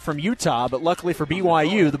comes up from Utah, but luckily for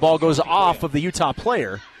BYU, the ball goes off of the Utah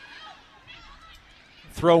player.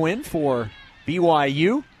 Throw in for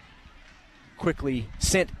BYU. Quickly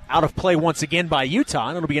sent out of play once again by Utah,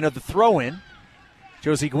 and it'll be another throw in.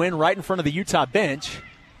 Josie Gwynn right in front of the Utah bench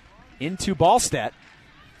into Ballstadt.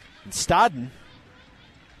 And Stodden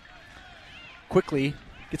quickly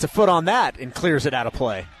gets a foot on that and clears it out of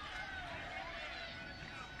play.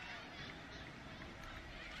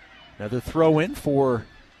 Another throw in for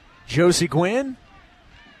Josie Gwynn.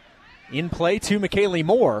 In play to McKaylee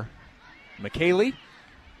Moore. McKaylee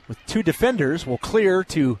with two defenders will clear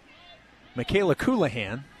to Michaela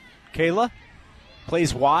Coulihan. Kayla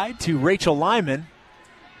plays wide to Rachel Lyman.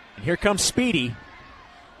 And here comes Speedy.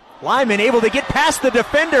 Lyman able to get past the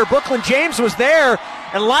defender. Brooklyn James was there,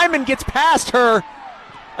 and Lyman gets past her.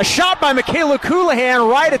 A shot by Michaela Coulihan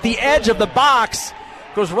right at the edge of the box.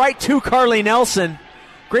 Goes right to Carly Nelson.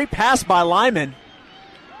 Great pass by Lyman.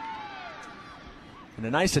 And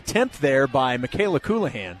a nice attempt there by Michaela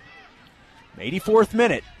Coulihan. 84th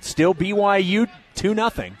minute. Still BYU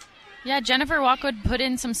 2-0. Yeah, Jennifer Walkwood put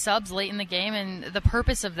in some subs late in the game, and the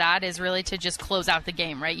purpose of that is really to just close out the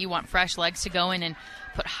game, right? You want fresh legs to go in and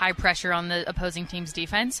put high pressure on the opposing team's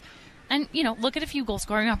defense. And, look at a few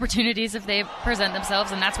goal-scoring opportunities if they present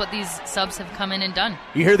themselves, and that's what these subs have come in and done.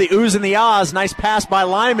 You hear the oohs and the ahs. Nice pass by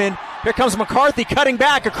Lyman. Here comes McCarthy cutting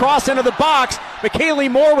back across into the box.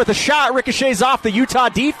 McKaylee Moore with a shot ricochets off the Utah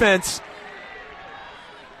defense.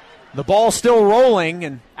 The ball still rolling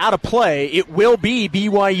and out of play. It will be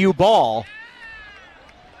BYU ball.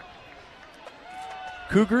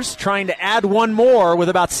 Cougars trying to add one more with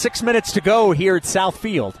about 6 minutes to go here at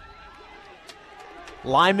Southfield.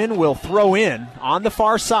 Lyman will throw in on the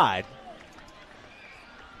far side.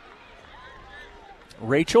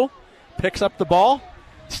 Rachel picks up the ball,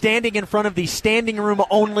 standing in front of the standing room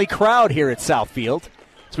only crowd here at Southfield.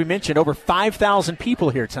 As we mentioned, over 5,000 people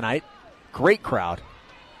here tonight. Great crowd.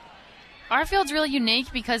 Our field's really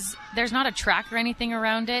unique because there's not a track or anything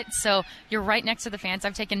around it, so you're right next to the fans.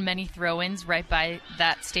 I've taken many throw-ins right by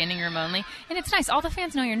that standing room only, and it's nice. All the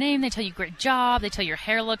fans know your name. They tell you great job. They tell your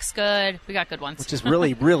hair looks good. We got good ones. Which is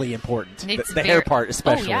really, really important. The hair part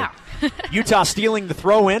especially. Oh, yeah. Utah stealing the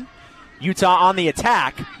throw-in. Utah on the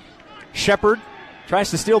attack. Shepard tries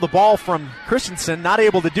to steal the ball from Christensen, not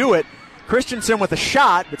able to do it. Christensen with a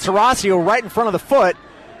shot, but Serasio right in front of the foot,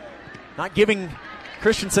 not giving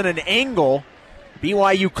Christensen an angle.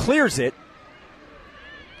 BYU clears it.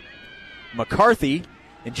 McCarthy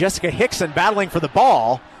and Jessica Hickson battling for the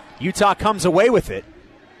ball. Utah comes away with it.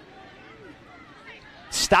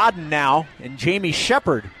 Stodden now and Jamie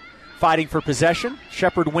Shepard fighting for possession.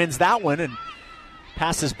 Shepard wins that one and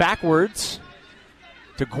passes backwards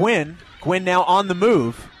to Gwynn. Gwynn now on the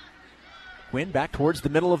move. Gwynn back towards the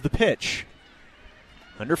middle of the pitch.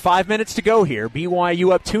 Under 5 minutes to go here.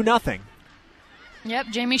 BYU up 2-0. Yep,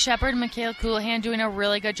 Jamie Shepard and Michaela Coulihan doing a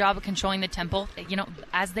really good job of controlling the tempo,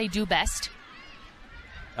 as they do best.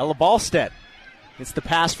 Ella Ballstedt gets the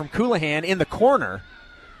pass from Coulihan in the corner.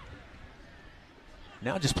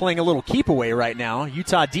 Now just playing a little keep away right now.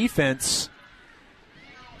 Utah defense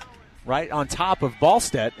right on top of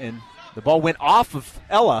Ballstedt, and the ball went off of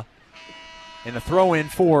Ella, and a throw in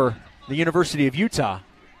for the University of Utah.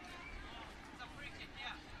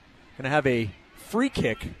 Going to have a free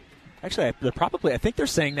kick. Actually, I think they're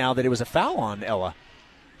saying now that it was a foul on Ella.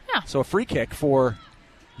 Yeah. So a free kick for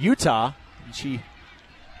Utah, and she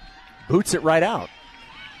boots it right out.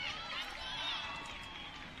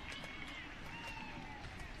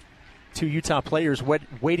 Two Utah players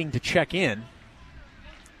waiting to check in.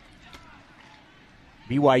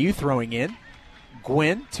 BYU throwing in.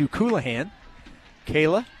 Gwynn to Coulihan.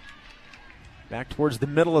 Kayla back towards the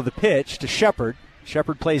middle of the pitch to Shepard.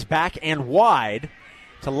 Shepard plays back and wide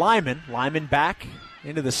to Lyman. Lyman back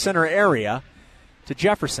into the center area to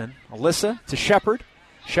Jefferson. Alyssa to Shepard.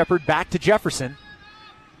 Shepard back to Jefferson.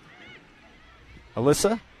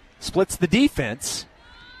 Alyssa splits the defense.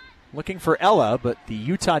 Looking for Ella, but the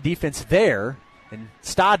Utah defense there, and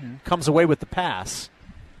Stodden comes away with the pass.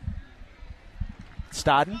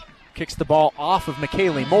 Stodden kicks the ball off of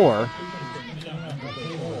McKaylee Moore.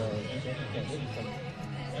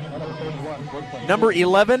 Number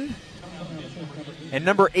 11 and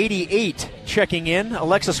number 88 checking in.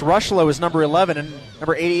 Alexis Rushlow is number 11, and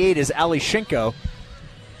number 88 is Ali Shinko.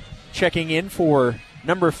 Checking in for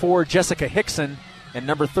number 4, Jessica Hickson, and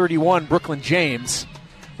number 31, Brooklyn James.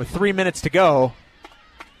 With 3 minutes to go,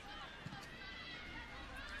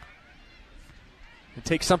 it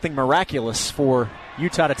takes something miraculous for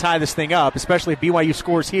Utah to tie this thing up, especially if BYU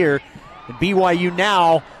scores here. And BYU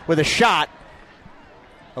now with a shot.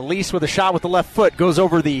 Elise with a shot with the left foot goes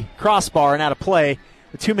over the crossbar and out of play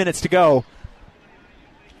with 2 minutes to go.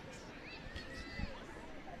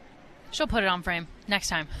 She'll put it on frame next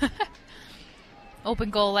time. Open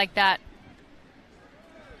goal like that.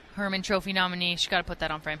 Herman Trophy nominee. She's got to put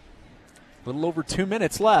that on frame. A little over 2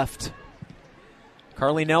 minutes left.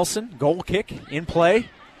 Carly Nelson, goal kick in play.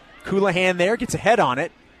 Coulihan there, gets a head on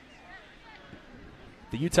it.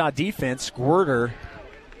 The Utah defense, Squirter,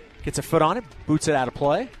 gets a foot on it, boots it out of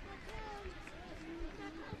play.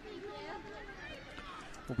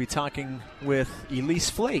 We'll be talking with Elise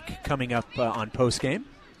Flake coming up on postgame.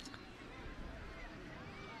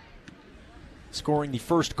 Scoring the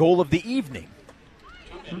first goal of the evening.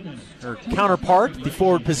 Her counterpart, the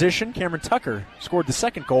forward position, Cameron Tucker, scored the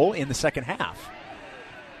second goal in the second half.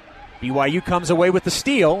 BYU comes away with the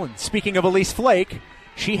steal, and speaking of Elise Flake,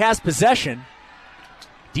 she has possession.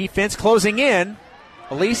 Defense closing in.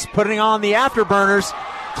 Elise putting on the afterburners,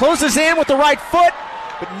 closes in with the right foot,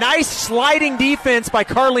 but nice sliding defense by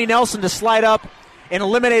Carly Nelson to slide up and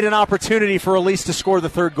eliminate an opportunity for Elise to score the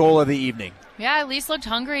third goal of the evening. Yeah, Elise looked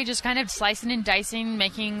hungry, just kind of slicing and dicing,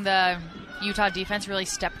 making the Utah defense really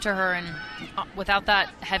step to her, and without that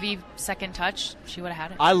heavy second touch, she would have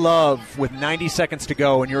had it. I love, with 90 seconds to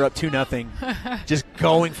go and you're up 2-0, just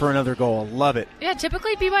going for another goal. Love it. Yeah,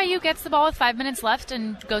 typically BYU gets the ball with 5 minutes left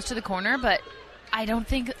and goes to the corner, but I don't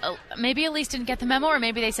think, maybe Elise didn't get the memo, or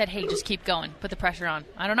maybe they said, hey, just keep going, put the pressure on.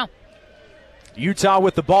 I don't know. Utah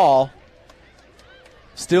with the ball,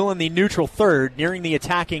 still in the neutral third, nearing the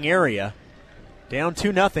attacking area. Down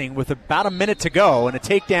 2-0 with about a minute to go, and a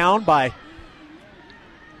takedown by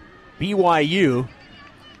BYU.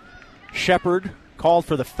 Shepard called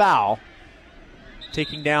for the foul,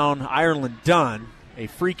 taking down Ireland Dunn. A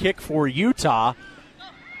free kick for Utah,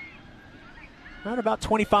 around about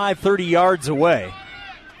 25, 30 yards away.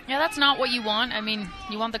 Yeah, that's not what you want. I mean,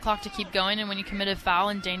 you want the clock to keep going, and when you commit a foul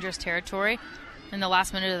in dangerous territory in the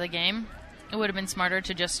last minute of the game, it would have been smarter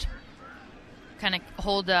to just kind of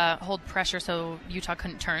hold pressure so Utah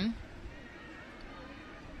couldn't turn.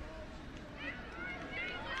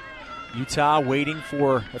 Utah waiting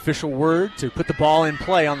for official word to put the ball in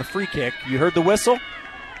play on the free kick. You heard the whistle.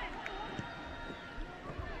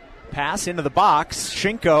 Pass into the box.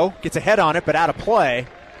 Shinko gets a head on it, but out of play.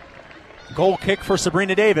 Goal kick for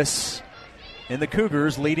Sabrina Davis. And the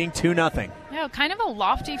Cougars leading 2-0. Yeah, kind of a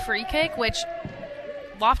lofty free kick, which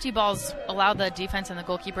lofty balls allow the defense and the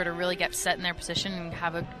goalkeeper to really get set in their position and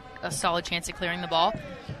have a solid chance at clearing the ball.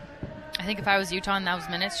 I think if I was Utah in those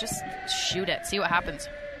minutes, just shoot it. See what happens.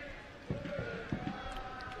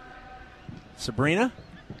 Sabrina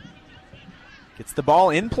gets the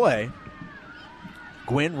ball in play.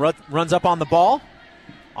 Gwynn runs up on the ball.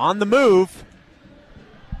 On the move.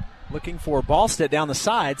 Looking for Ballstedt down the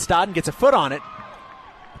side. Stodden gets a foot on it.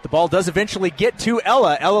 The ball does eventually get to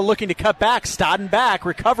Ella. Ella looking to cut back. Stodden back,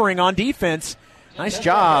 recovering on defense. Nice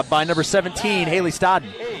job by number 17, Haley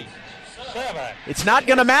Stodden. It's not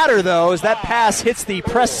going to matter, though, as that pass hits the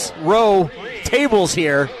press row tables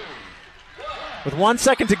here. with 1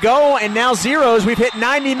 second to go, and now zeros. We've hit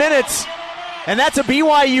 90 minutes, and that's a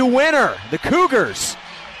BYU winner. The Cougars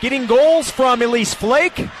getting goals from Elise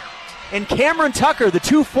Flake and Cameron Tucker, the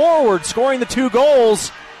two forwards, scoring the 2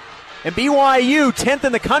 goals. And BYU, 10th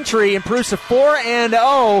in the country, improves to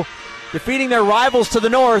 4-0, defeating their rivals to the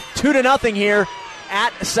north, 2-0 here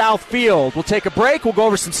at Southfield. We'll take a break. We'll go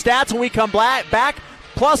over some stats when we come back.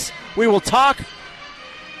 Plus, we will talk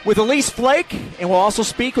with Elise Flake, and we'll also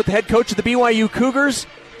speak with the head coach of the BYU Cougars,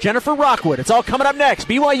 Jennifer Rockwood. It's all coming up next.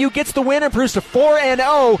 BYU gets the win, improves to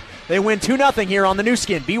 4-0. They win 2-0 here on the new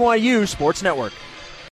skin, BYU Sports Network.